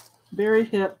 Very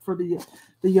hip for the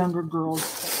younger girls.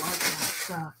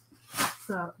 So,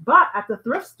 but at the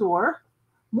thrift store,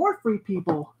 more free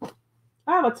people.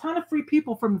 I have a ton of free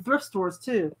people from the thrift stores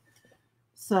too.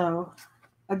 So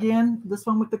again, this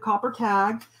one with the copper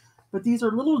tag, but these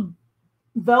are little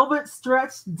velvet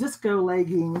stretch disco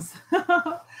leggings.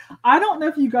 I don't know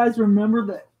if you guys remember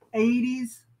the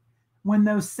 80s when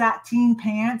those sateen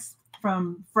pants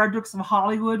from Fredericks of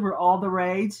Hollywood were all the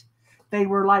rage. They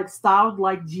were like styled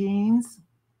like jeans.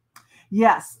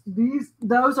 Yes,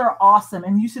 those are awesome.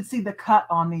 And you should see the cut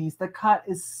on these. The cut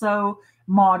is so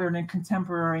modern and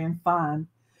contemporary and fun.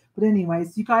 But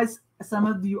anyways, you guys, some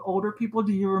of you older people,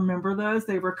 do you remember those?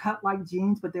 They were cut like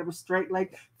jeans, but they were straight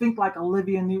leg. Think like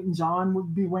Olivia Newton-John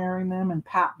would be wearing them and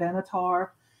Pat Benatar.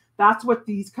 That's what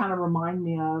these kind of remind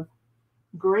me of.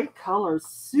 Great colors,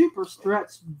 super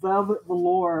stretched velvet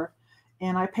velour.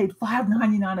 And I paid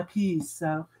 $5.99 a piece.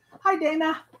 So, hi,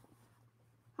 Dana.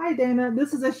 Hi, Dana.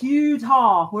 This is a huge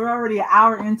haul. We're already an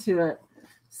hour into it.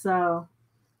 So,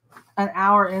 an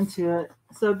hour into it.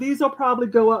 So these will probably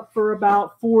go up for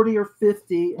about 40 or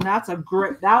 50. And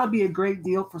that would be a great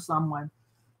deal for someone.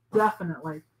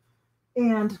 Definitely.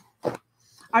 And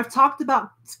I've talked about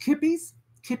Kippy's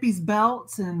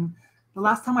belts. And the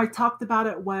last time I talked about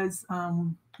it was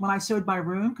when I showed my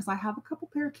room, because I have a couple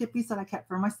pair of Kippy's that I kept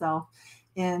for myself.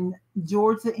 And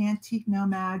George the Antique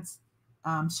Nomads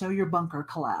Show Your Bunker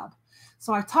collab.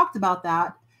 So I talked about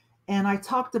that. And I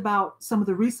talked about some of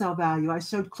the resale value. I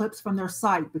showed clips from their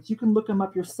site, but you can look them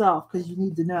up yourself because you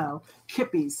need to know.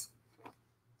 Kippy's.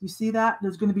 You see that?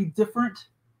 There's going to be different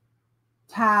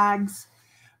tags.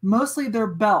 Mostly they're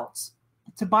belts.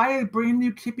 To buy a brand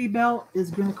new Kippy belt is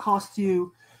going to cost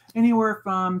you anywhere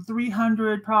from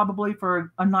 $300 probably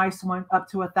for a nice one up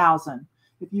to $1,000.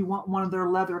 If you want one of their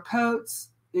leather coats,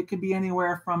 it could be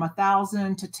anywhere from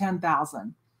 $1,000 to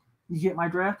 $10,000. You get my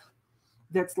drift?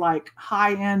 That's like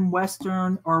high-end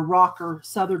Western or rocker,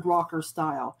 Southern rocker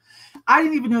style. I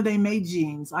didn't even know they made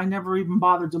jeans. I never even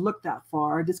bothered to look that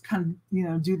far. I just kind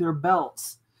of, do their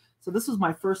belts. So this was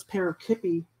my first pair of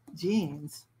Kippy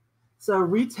jeans. So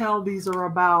retail, these are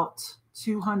about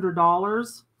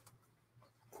 $200.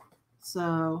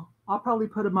 So I'll probably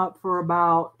put them up for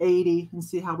about $80 and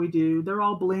see how we do. They're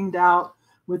all blinged out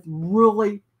with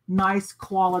really nice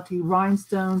quality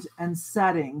rhinestones and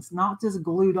settings, not just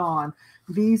glued on.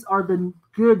 These are the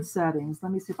good settings.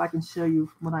 Let me see if I can show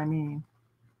you what I mean.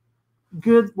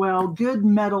 Good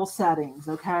metal settings,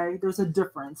 okay? There's a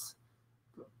difference.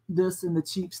 This and the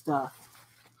cheap stuff.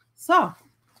 So,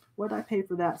 what did I pay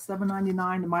for that?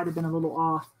 $7.99. It might have been a little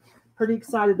off. Pretty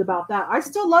excited about that. I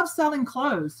still love selling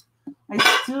clothes. I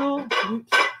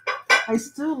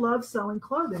still love selling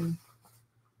clothing.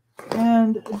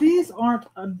 And these aren't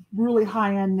a really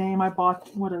high-end name. I bought,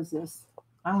 what is this?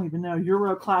 I don't even know.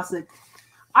 Euro Classic.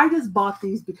 I just bought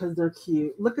these because they're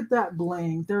cute. Look at that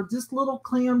bling. They're just little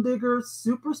clam diggers,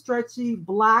 super stretchy.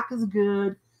 Black is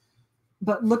good.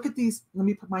 But look at these. Let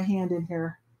me put my hand in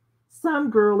here.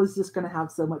 Some girl is just going to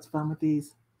have so much fun with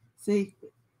these. See,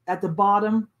 at the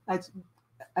bottom, at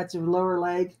your lower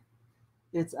leg,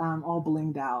 it's all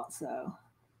blinged out. So,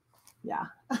 yeah.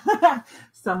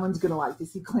 Someone's going to like to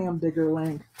see clam digger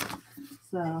link.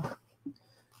 So,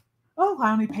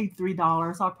 I only paid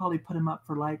 $3. I'll probably put them up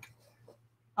for like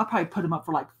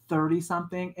 30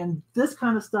 something. And this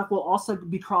kind of stuff will also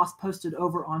be cross-posted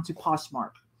over onto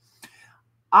Poshmark.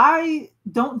 I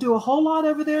don't do a whole lot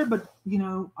over there, but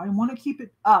I want to keep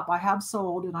it up. I have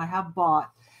sold and I have bought.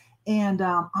 And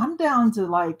I'm down to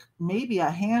like maybe a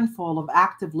handful of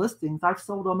active listings. I've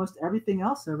sold almost everything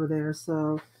else over there.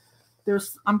 So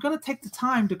I'm going to take the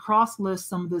time to cross-list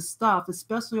some of this stuff,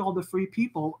 especially all the free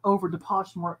people, over to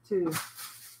Poshmark too.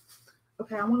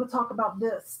 Okay, I want to talk about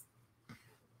this.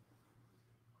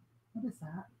 What is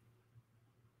that?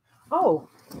 Oh,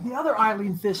 the other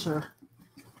Eileen Fisher.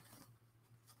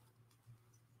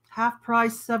 Half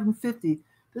price, $7.50.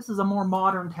 This is a more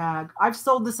modern tag. I've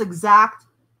sold this exact.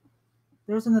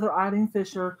 There's another Eileen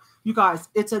Fisher. You guys,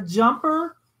 it's a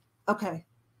jumper. Okay,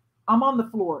 I'm on the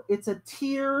floor. It's a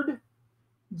tiered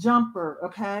jumper,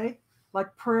 okay?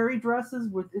 Like prairie dresses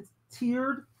with its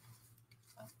tiered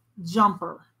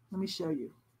jumper. Let me show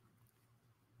you.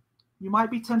 You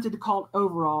might be tempted to call it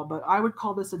overall, but I would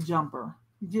call this a jumper.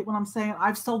 You get what I'm saying?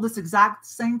 I've sold this exact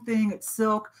same thing. It's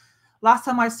silk. Last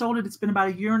time I sold it, it's been about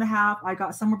a year and a half. I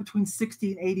got somewhere between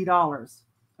 $60 and $80.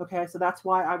 Okay, so that's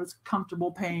why I was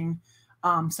comfortable paying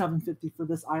 $7.50 for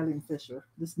this Eileen Fisher,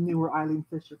 this newer Eileen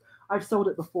Fisher. I've sold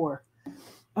it before.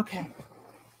 Okay.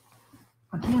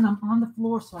 Again, I'm on the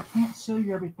floor, so I can't show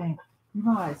you everything. You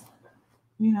guys,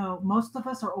 most of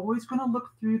us are always going to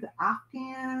look through the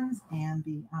Afghans and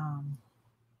the,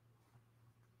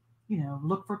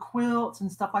 look for quilts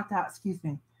and stuff like that. Excuse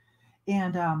me.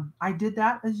 And I did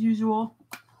that as usual.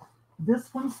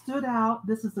 This one stood out.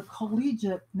 This is a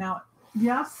collegiate. Now,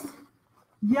 yes,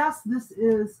 this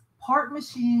is part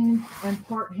machine and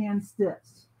part hand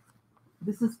stitched.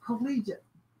 This is collegiate.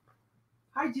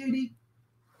 Hi, Judy.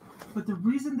 But the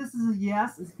reason this is a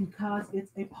yes is because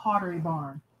it's a Pottery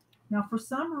Barn. Now, for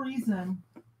some reason,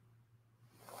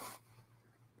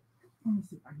 let me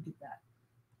see if I can get that.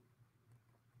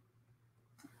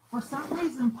 For some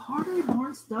reason, Pottery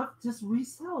Barn stuff just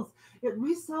resells. It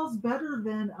resells better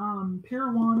than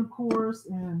Pier 1, of course,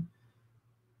 and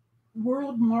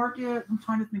World Market. I'm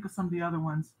trying to think of some of the other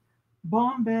ones.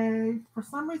 Bombay. For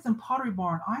some reason, Pottery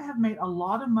Barn. I have made a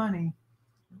lot of money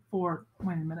for,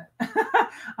 wait a minute.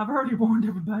 I've already warned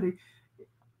everybody.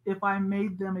 If I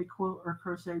made them a quilt or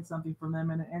crocheted something for them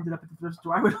and it ended up at the thrift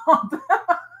store, I would haunt them.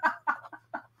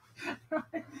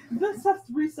 Right? This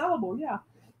stuff's resellable. Yeah.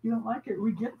 You don't like it,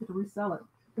 re-gift it, resell it.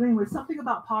 But anyway, something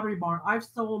about Pottery Barn. I've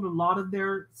sold a lot of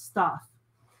their stuff.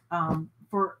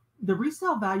 For the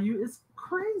resale value is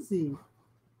crazy.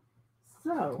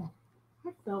 So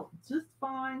I felt just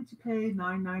fine to pay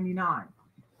 $9.99. I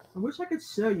wish I could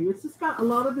show you. It's just got a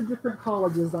lot of the different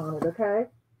colleges on it, okay?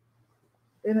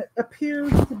 And it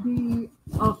appears to be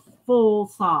a full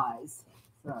size.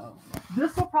 So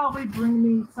this will probably bring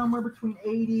me somewhere between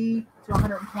 $80 to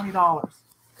 $120.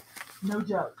 No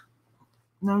joke.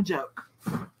 No joke.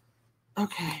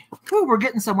 Okay. Ooh, we're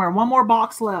getting somewhere. One more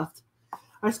box left.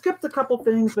 I skipped a couple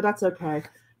things, but that's okay.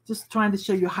 Just trying to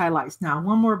show you highlights now.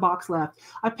 One more box left.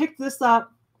 I picked this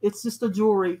up. It's just a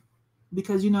jewelry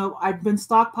because, you know, I've been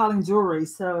stockpiling jewelry.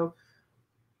 So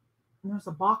there's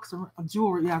a box of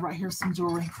jewelry. Yeah, right here's some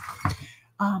jewelry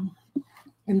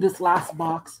in this last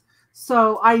box.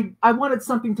 So I wanted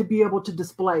something to be able to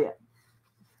display it.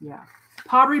 Yeah.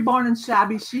 Pottery Barn and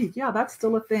Shabby Chic. Yeah, that's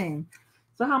still a thing.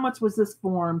 So how much was this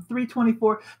form?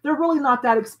 $3.24. They're really not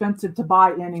that expensive to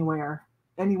buy anywhere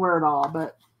at all.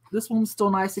 But this one was still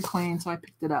nice and clean, so I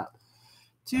picked it up.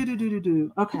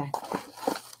 Okay.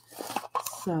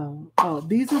 So,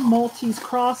 these are Maltese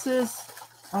crosses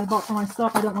I bought for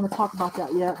myself. I don't want to talk about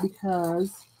that yet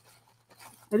because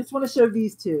I just want to show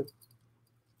these two.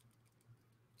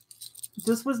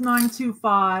 This was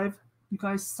 $9.25. You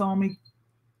guys saw me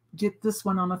get this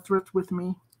one on a thrift with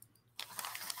me.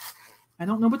 I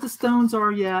don't know what the stones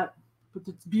are yet, but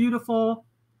it's beautiful.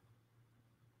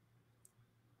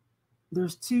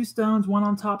 There's two stones, one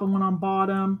on top and one on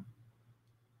bottom.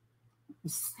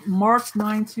 It's marked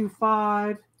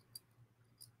 $9.25.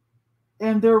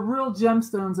 And they're real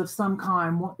gemstones of some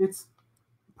kind. It's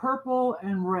purple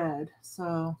and red.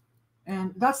 So,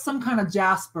 and that's some kind of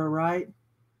jasper, right?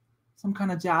 Some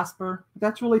kind of jasper.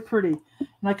 That's really pretty.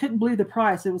 And I couldn't believe the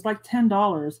price. It was like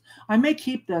 $10. I may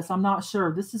keep this. I'm not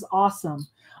sure. This is awesome.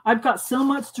 I've got so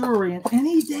much jewelry. And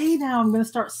any day now, I'm going to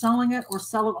start selling it or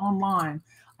sell it online.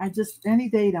 Any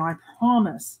day now, I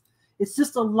promise. It's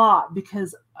just a lot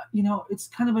because, you know, it's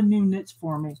kind of a new niche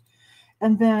for me.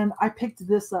 And then I picked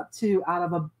this up too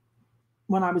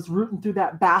when I was rooting through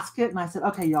that basket. And I said,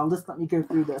 okay, y'all, just let me go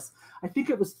through this. I think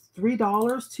it was $3,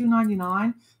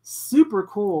 $2.99. Super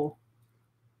cool.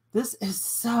 This is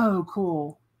so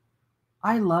cool.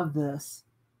 I love this.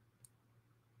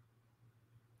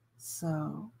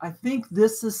 So I think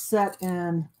this is set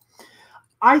in,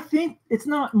 I think it's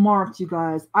not marked, you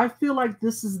guys. I feel like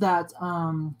this is that,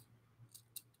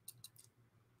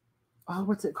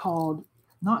 what's it called?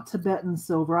 Not Tibetan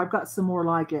silver. I've got some more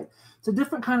like it. It's a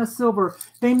different kind of silver.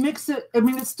 They mix it. I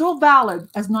mean, it's still valid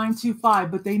as $9.25,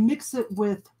 but they mix it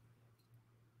with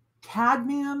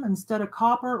cadmium instead of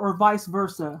copper or vice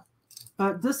versa.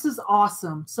 But this is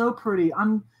awesome. So pretty. It's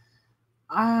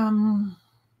going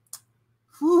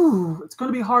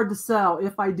to be hard to sell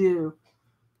if I do.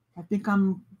 I think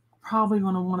I'm probably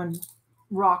going to want to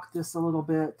rock this a little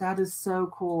bit. That is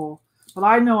so cool. But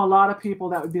I know a lot of people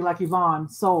that would be like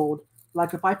Yvon, sold.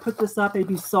 Like if I put this up, they'd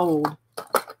be sold.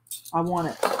 I want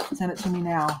it. Send it to me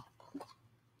now.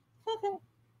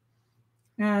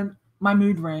 And my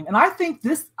mood ring. And I think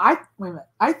this, wait a minute.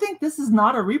 I think this is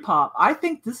not a repop. I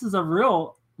think this is a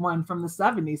real one from the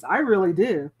 70s. I really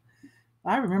do.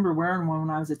 I remember wearing one when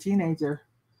I was a teenager.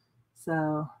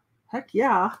 So, heck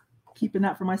yeah. Keeping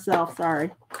that for myself.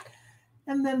 Sorry.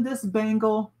 And then this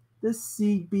bangle, this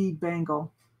seed bead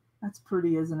bangle. That's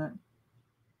pretty, isn't it?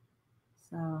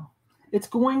 So, it's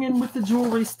going in with the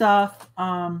jewelry stuff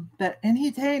that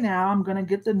any day now I'm going to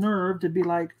get the nerve to be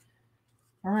like,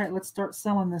 all right, let's start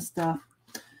selling this stuff.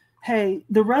 Hey,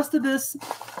 the rest of this,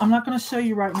 I'm not going to show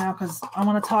you right now because I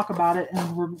want to talk about it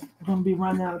and we're going to be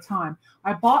running out of time.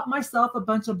 I bought myself a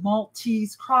bunch of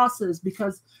Maltese crosses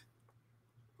because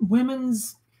I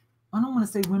don't want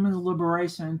to say women's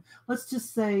liberation. Let's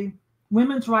just say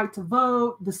women's right to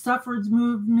vote, the suffrage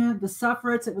movement, the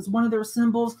suffragettes, it was one of their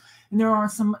symbols. And there are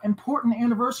some important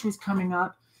anniversaries coming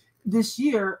up this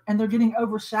year, and they're getting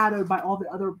overshadowed by all the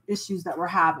other issues that we're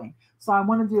having. So I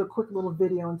want to do a quick little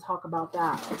video and talk about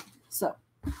that. So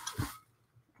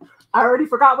I already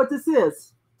forgot what this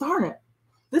is. Darn it.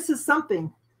 This is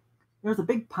something. There's a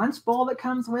big punch bowl that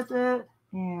comes with it.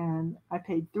 And I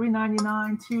paid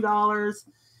 $3.99, $2.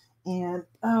 And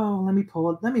let me pull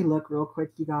it. Let me look real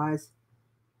quick, you guys.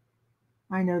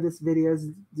 I know this video is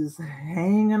just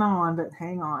hanging on, but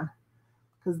hang on.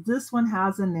 Because this one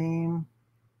has a name.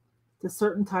 It's a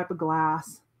certain type of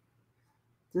glass.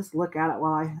 Just look at it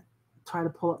while I try to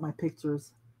pull up my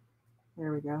pictures.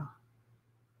 There we go.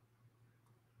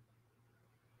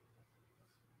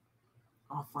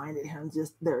 I'll find it here and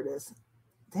just, there it is.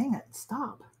 Dang it,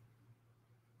 stop.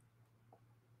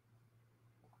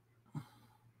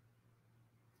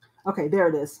 Okay, there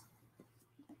it is.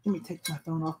 Let me take my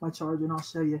phone off my charger and I'll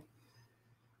show you.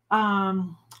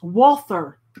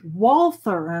 Walther,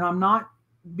 and I'm not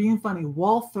being funny,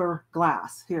 Walther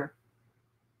glass here.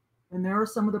 And there are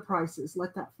some of the prices.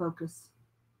 Let that focus.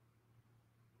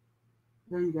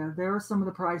 There you go. There are some of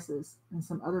the prices and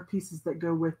some other pieces that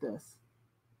go with this.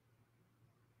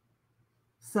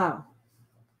 So,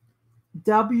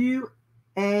 W-A-L-T-H-E-R,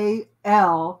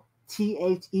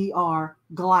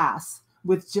 glass,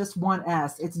 with just one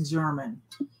S. It's German.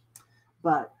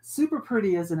 But super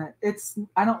pretty, isn't it?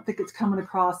 I don't think it's coming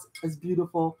across as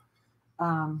beautiful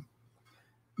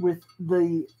with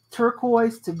the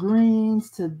turquoise to greens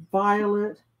to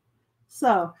violet.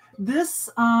 So this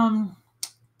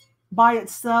by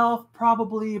itself,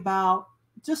 probably about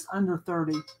just under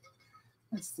 30.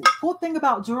 Let's see. Cool thing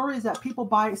about jewelry is that people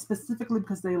buy it specifically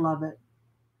because they love it.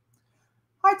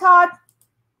 Hi, Todd.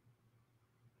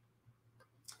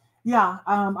 Yeah,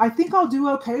 I think I'll do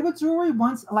okay with jewelry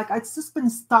once, like, it's just been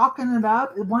stocking it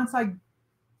up. Once I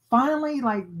finally,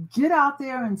 like, get out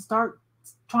there and start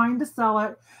trying to sell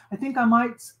it, I think I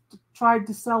might try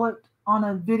to sell it on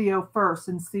a video first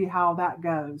and see how that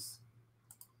goes.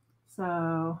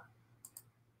 So,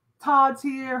 Todd's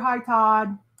here. Hi,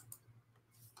 Todd.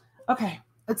 Okay,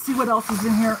 let's see what else is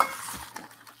in here.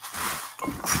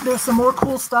 There's some more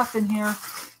cool stuff in here.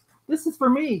 This is for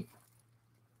me.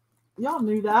 Y'all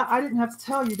knew that. I didn't have to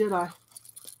tell you, did I?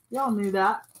 Y'all knew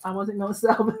that. I wasn't going to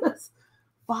sell this.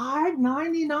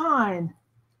 $5.99.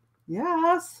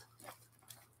 Yes.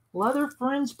 Leather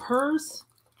fringe purse.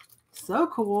 So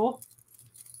cool.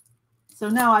 So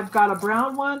now I've got a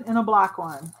brown one and a black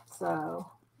one. So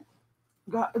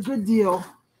got a good deal.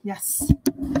 Yes.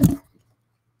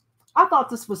 I thought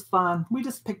this was fun. We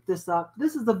just picked this up.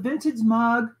 This is a vintage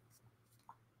mug.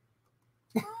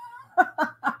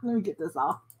 Let me get this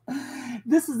off.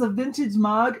 This is a vintage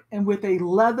mug and with a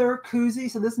leather koozie.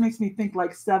 So this makes me think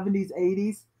like 70s,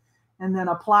 80s. And then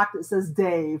a plaque that says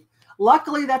Dave.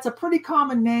 Luckily, that's a pretty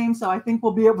common name. So I think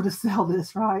we'll be able to sell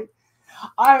this, right?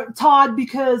 Todd,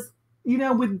 because, you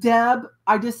know, with Deb,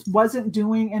 I just wasn't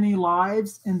doing any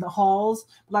lives in the halls.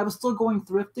 But I was still going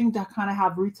thrifting to kind of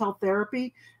have retail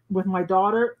therapy with my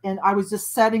daughter, and I was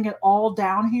just setting it all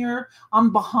down here.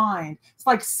 I'm behind. It's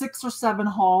like 6 or 7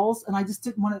 halls, and I just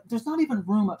didn't want to, there's not even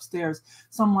room upstairs.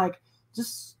 So I'm like,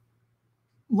 just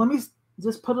let me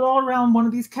just put it all around one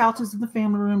of these couches in the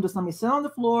family room. Just let me sit on the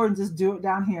floor and just do it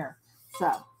down here.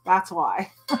 So that's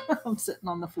why I'm sitting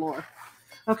on the floor.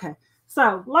 Okay.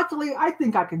 So luckily, I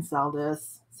think I can sell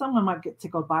this. Someone might get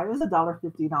tickled by it. It was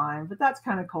 $1.59, but that's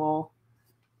kind of cool.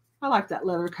 I like that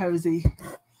leather cozy.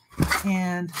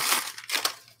 And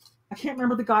I can't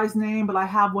remember the guy's name, but I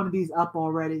have one of these up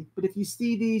already. But if you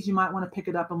see these, you might want to pick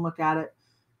it up and look at it.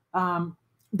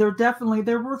 They're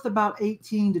worth about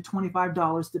 $18 to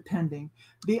 $25 depending.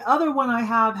 The other one I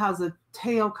have has a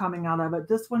tail coming out of it.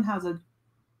 This one has I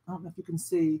don't know if you can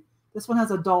see, this one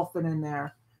has a dolphin in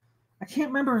there. I can't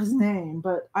remember his name,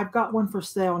 but I've got one for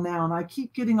sale now, and I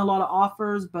keep getting a lot of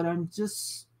offers, but I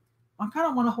kind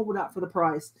of want to hold out for the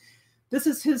price. This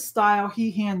is his style.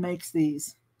 He hand makes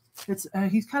these.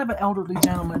 He's kind of an elderly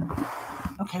gentleman.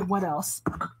 Okay, what else?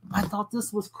 I thought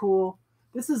this was cool.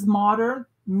 This is modern.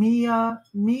 Miam.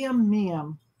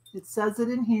 It says it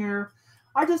in here.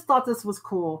 I just thought this was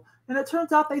cool. And it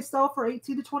turns out they sell for $18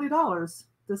 to $20,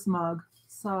 this mug.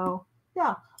 So,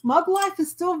 yeah, mug life is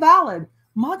still valid.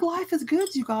 Mug life is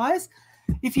good, you guys.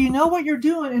 If you know what you're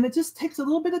doing, and it just takes a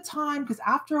little bit of time, because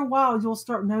after a while, you'll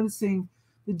start noticing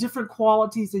the different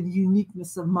qualities and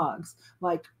uniqueness of mugs.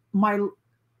 Like my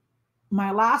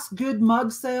last good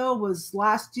mug sale was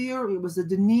last year. It was a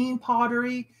Deneen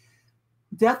Pottery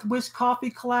Death Wish Coffee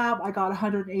collab. I got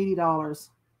 $180.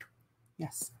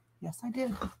 Yes, I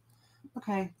did.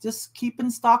 Okay, just keeping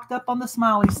stocked up on the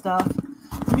smiley stuff.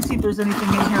 Let me see if there's anything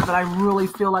in here that I really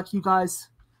feel like you guys.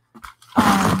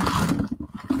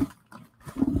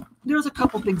 There's a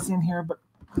couple things in here, but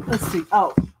let's see.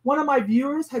 Oh, one of my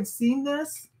viewers had seen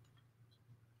this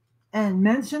and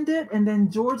mentioned it, and then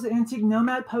George the Antique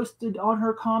Nomad posted on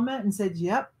her comment and said,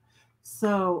 yep.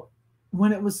 So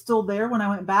when it was still there, when I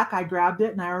went back, I grabbed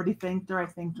it, and I already thanked her. I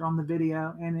thanked her on the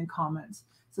video and in comments.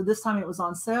 So this time it was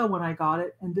on sale when I got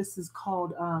it, and this is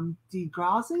called Di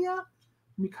Grazia. Let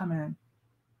me come in.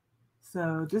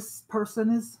 So this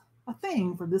person is a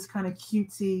thing for this kind of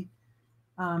cutesy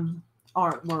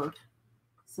artwork.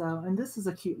 So, and this is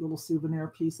a cute little souvenir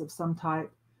piece of some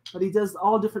type, but he does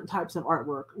all different types of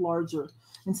artwork, larger.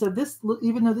 And so this,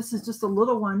 even though this is just a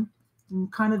little one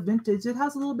and kind of vintage, it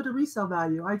has a little bit of resale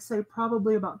value. I'd say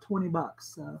probably about 20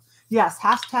 bucks. So yes,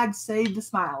 hashtag save the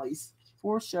smileys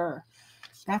for sure.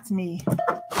 That's me.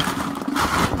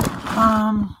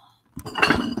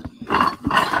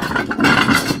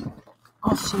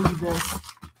 I'll show you this.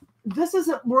 This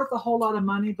isn't worth a whole lot of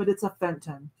money, but it's a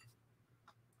Fenton.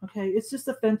 Okay, it's just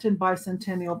a Fenton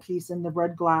bicentennial piece in the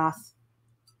red glass.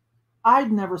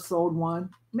 I'd never sold one.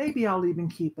 Maybe I'll even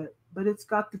keep it, but it's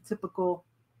got the typical,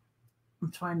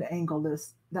 I'm trying to angle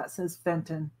this, that says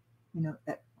Fenton, you know,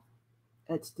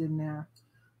 etched in there.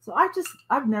 So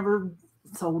I've never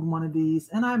sold one of these,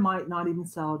 and I might not even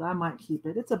sell it. I might keep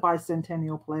it. It's a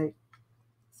bicentennial plate,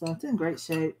 so it's in great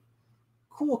shape.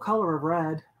 Cool color of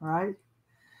red, right?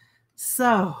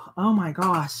 So, oh my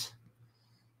gosh,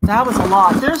 that was a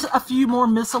lot. There's a few more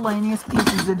miscellaneous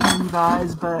pieces in here, you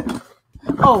guys, but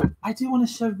oh, I do want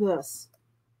to show this.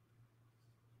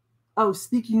 Oh,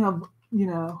 speaking of, you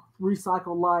know,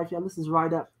 recycled life, yeah, this is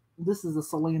right up. This is a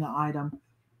Selena item.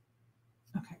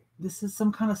 Okay, this is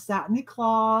some kind of satiny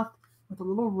cloth with a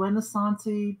little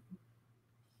Renaissance-y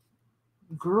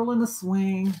girl in a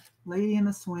swing, lady in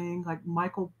a swing, like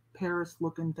Michael Paris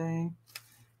looking thing.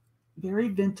 Very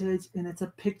vintage, and it's a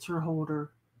picture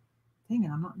holder. Dang it,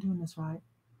 I'm not doing this right.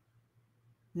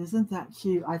 Isn't that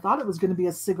cute? I thought it was going to be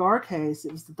a cigar case.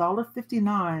 It was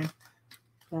 $1.59,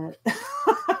 but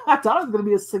I thought it was going to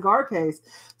be a cigar case.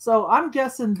 So I'm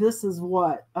guessing this is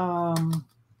what, 50s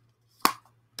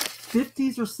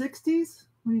or 60s?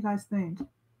 What do you guys think?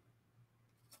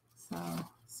 So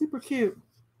super cute.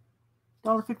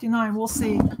 $1.59. We'll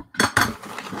see.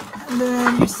 And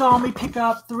then you saw me pick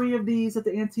up 3 of these at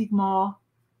the antique mall.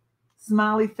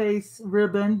 Smiley face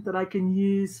ribbon that I can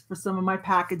use for some of my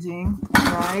packaging,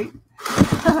 right?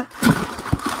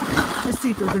 Let's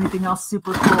see if there's anything else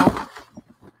super cool.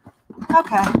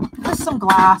 Okay, there's some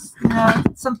glass, you know,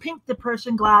 some pink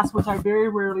depression glass, which I very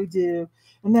rarely do.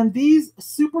 And then these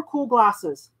super cool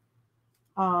glasses.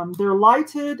 They're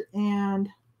lighted, and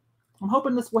I'm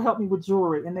hoping this will help me with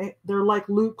jewelry. And they're like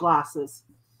loop glasses,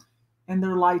 and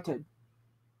they're lighted.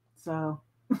 So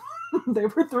they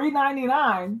were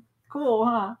 $3.99. Cool,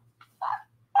 huh?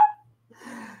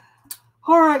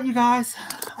 All right, you guys.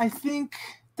 I think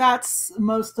that's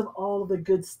most of all of the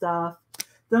good stuff.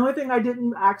 The only thing I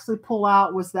didn't actually pull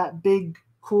out was that big,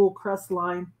 cool crest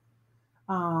line.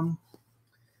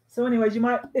 So anyways, you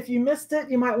might, if you missed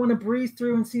it, you might want to breeze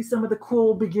through and see some of the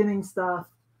cool beginning stuff,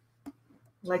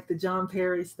 like the John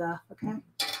Perry stuff, okay?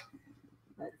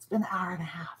 But it's been an hour and a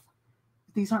half.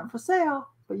 These aren't for sale,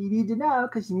 but you need to know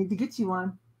because you need to get you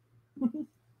one.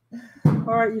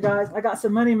 All right, you guys, I got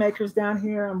some money makers down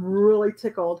here. I'm really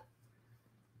tickled.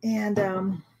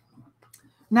 And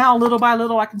now little by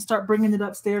little, I can start bringing it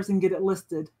upstairs and get it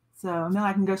listed. So now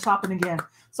I can go shopping again.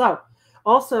 So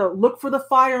also look for the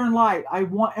fire and light. I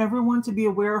want everyone to be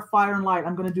aware of fire and light.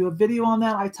 I'm going to do a video on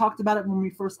that. I talked about it when we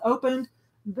first opened.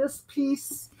 This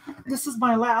piece, this is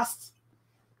my last,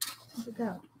 where'd it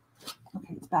go?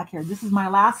 Okay, it's back here. This is my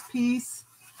last piece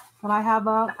that I have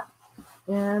up.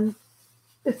 And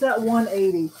it's at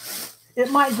 180.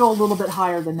 It might go a little bit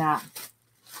higher than that.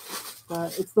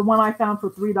 But it's the one I found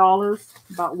for $3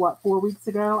 about, what, 4 weeks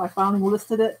ago. I finally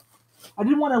listed it. I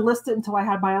didn't want to list it until I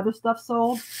had my other stuff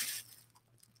sold.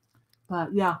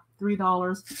 But yeah,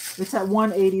 $3. It's at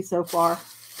 180 so far.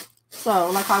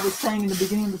 So like I was saying in the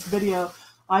beginning of this video,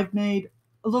 I've made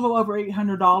a little over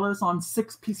 $800 on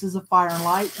 6 pieces of fire and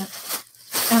light.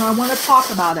 And I want to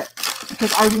talk about it,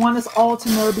 because I want us all to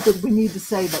know, because we need to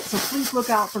save it. So please look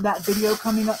out for that video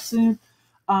coming up soon.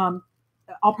 I'll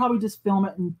probably just film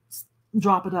it and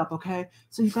drop it up, okay?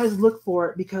 So you guys look for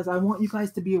it, because I want you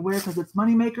guys to be aware, because it's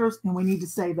money makers and we need to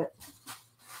save it.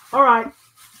 All right.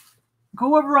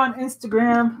 Go over on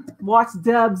Instagram, watch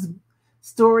Deb's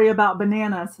story about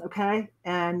bananas, okay?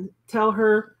 And tell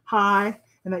her hi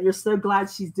and that you're so glad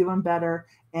she's doing better.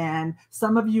 And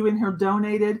some of you in here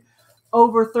donated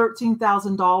over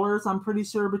 $13,000, I'm pretty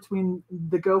sure, between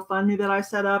the GoFundMe that I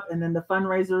set up and then the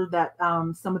fundraiser that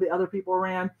some of the other people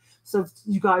ran. So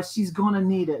you guys, she's going to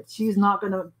need it. She's not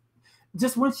going to,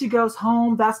 just when she goes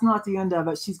home, that's not the end of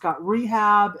it. She's got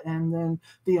rehab and then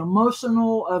the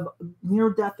emotional of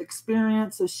near-death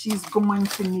experience. So she's going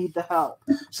to need the help.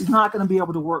 She's not going to be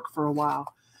able to work for a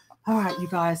while. All right, you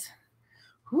guys.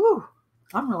 Whew,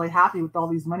 I'm really happy with all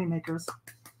these money makers.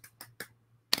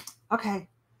 Okay.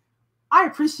 I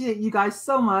appreciate you guys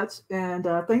so much, and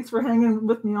thanks for hanging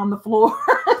with me on the floor.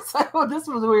 So this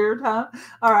was weird, huh?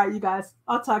 All right, you guys,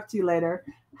 I'll talk to you later.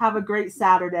 Have a great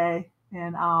Saturday.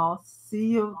 And I'll see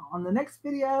you on the next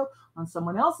video, on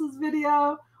someone else's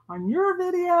video, on your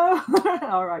video.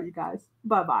 All right, you guys.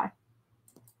 Bye-bye.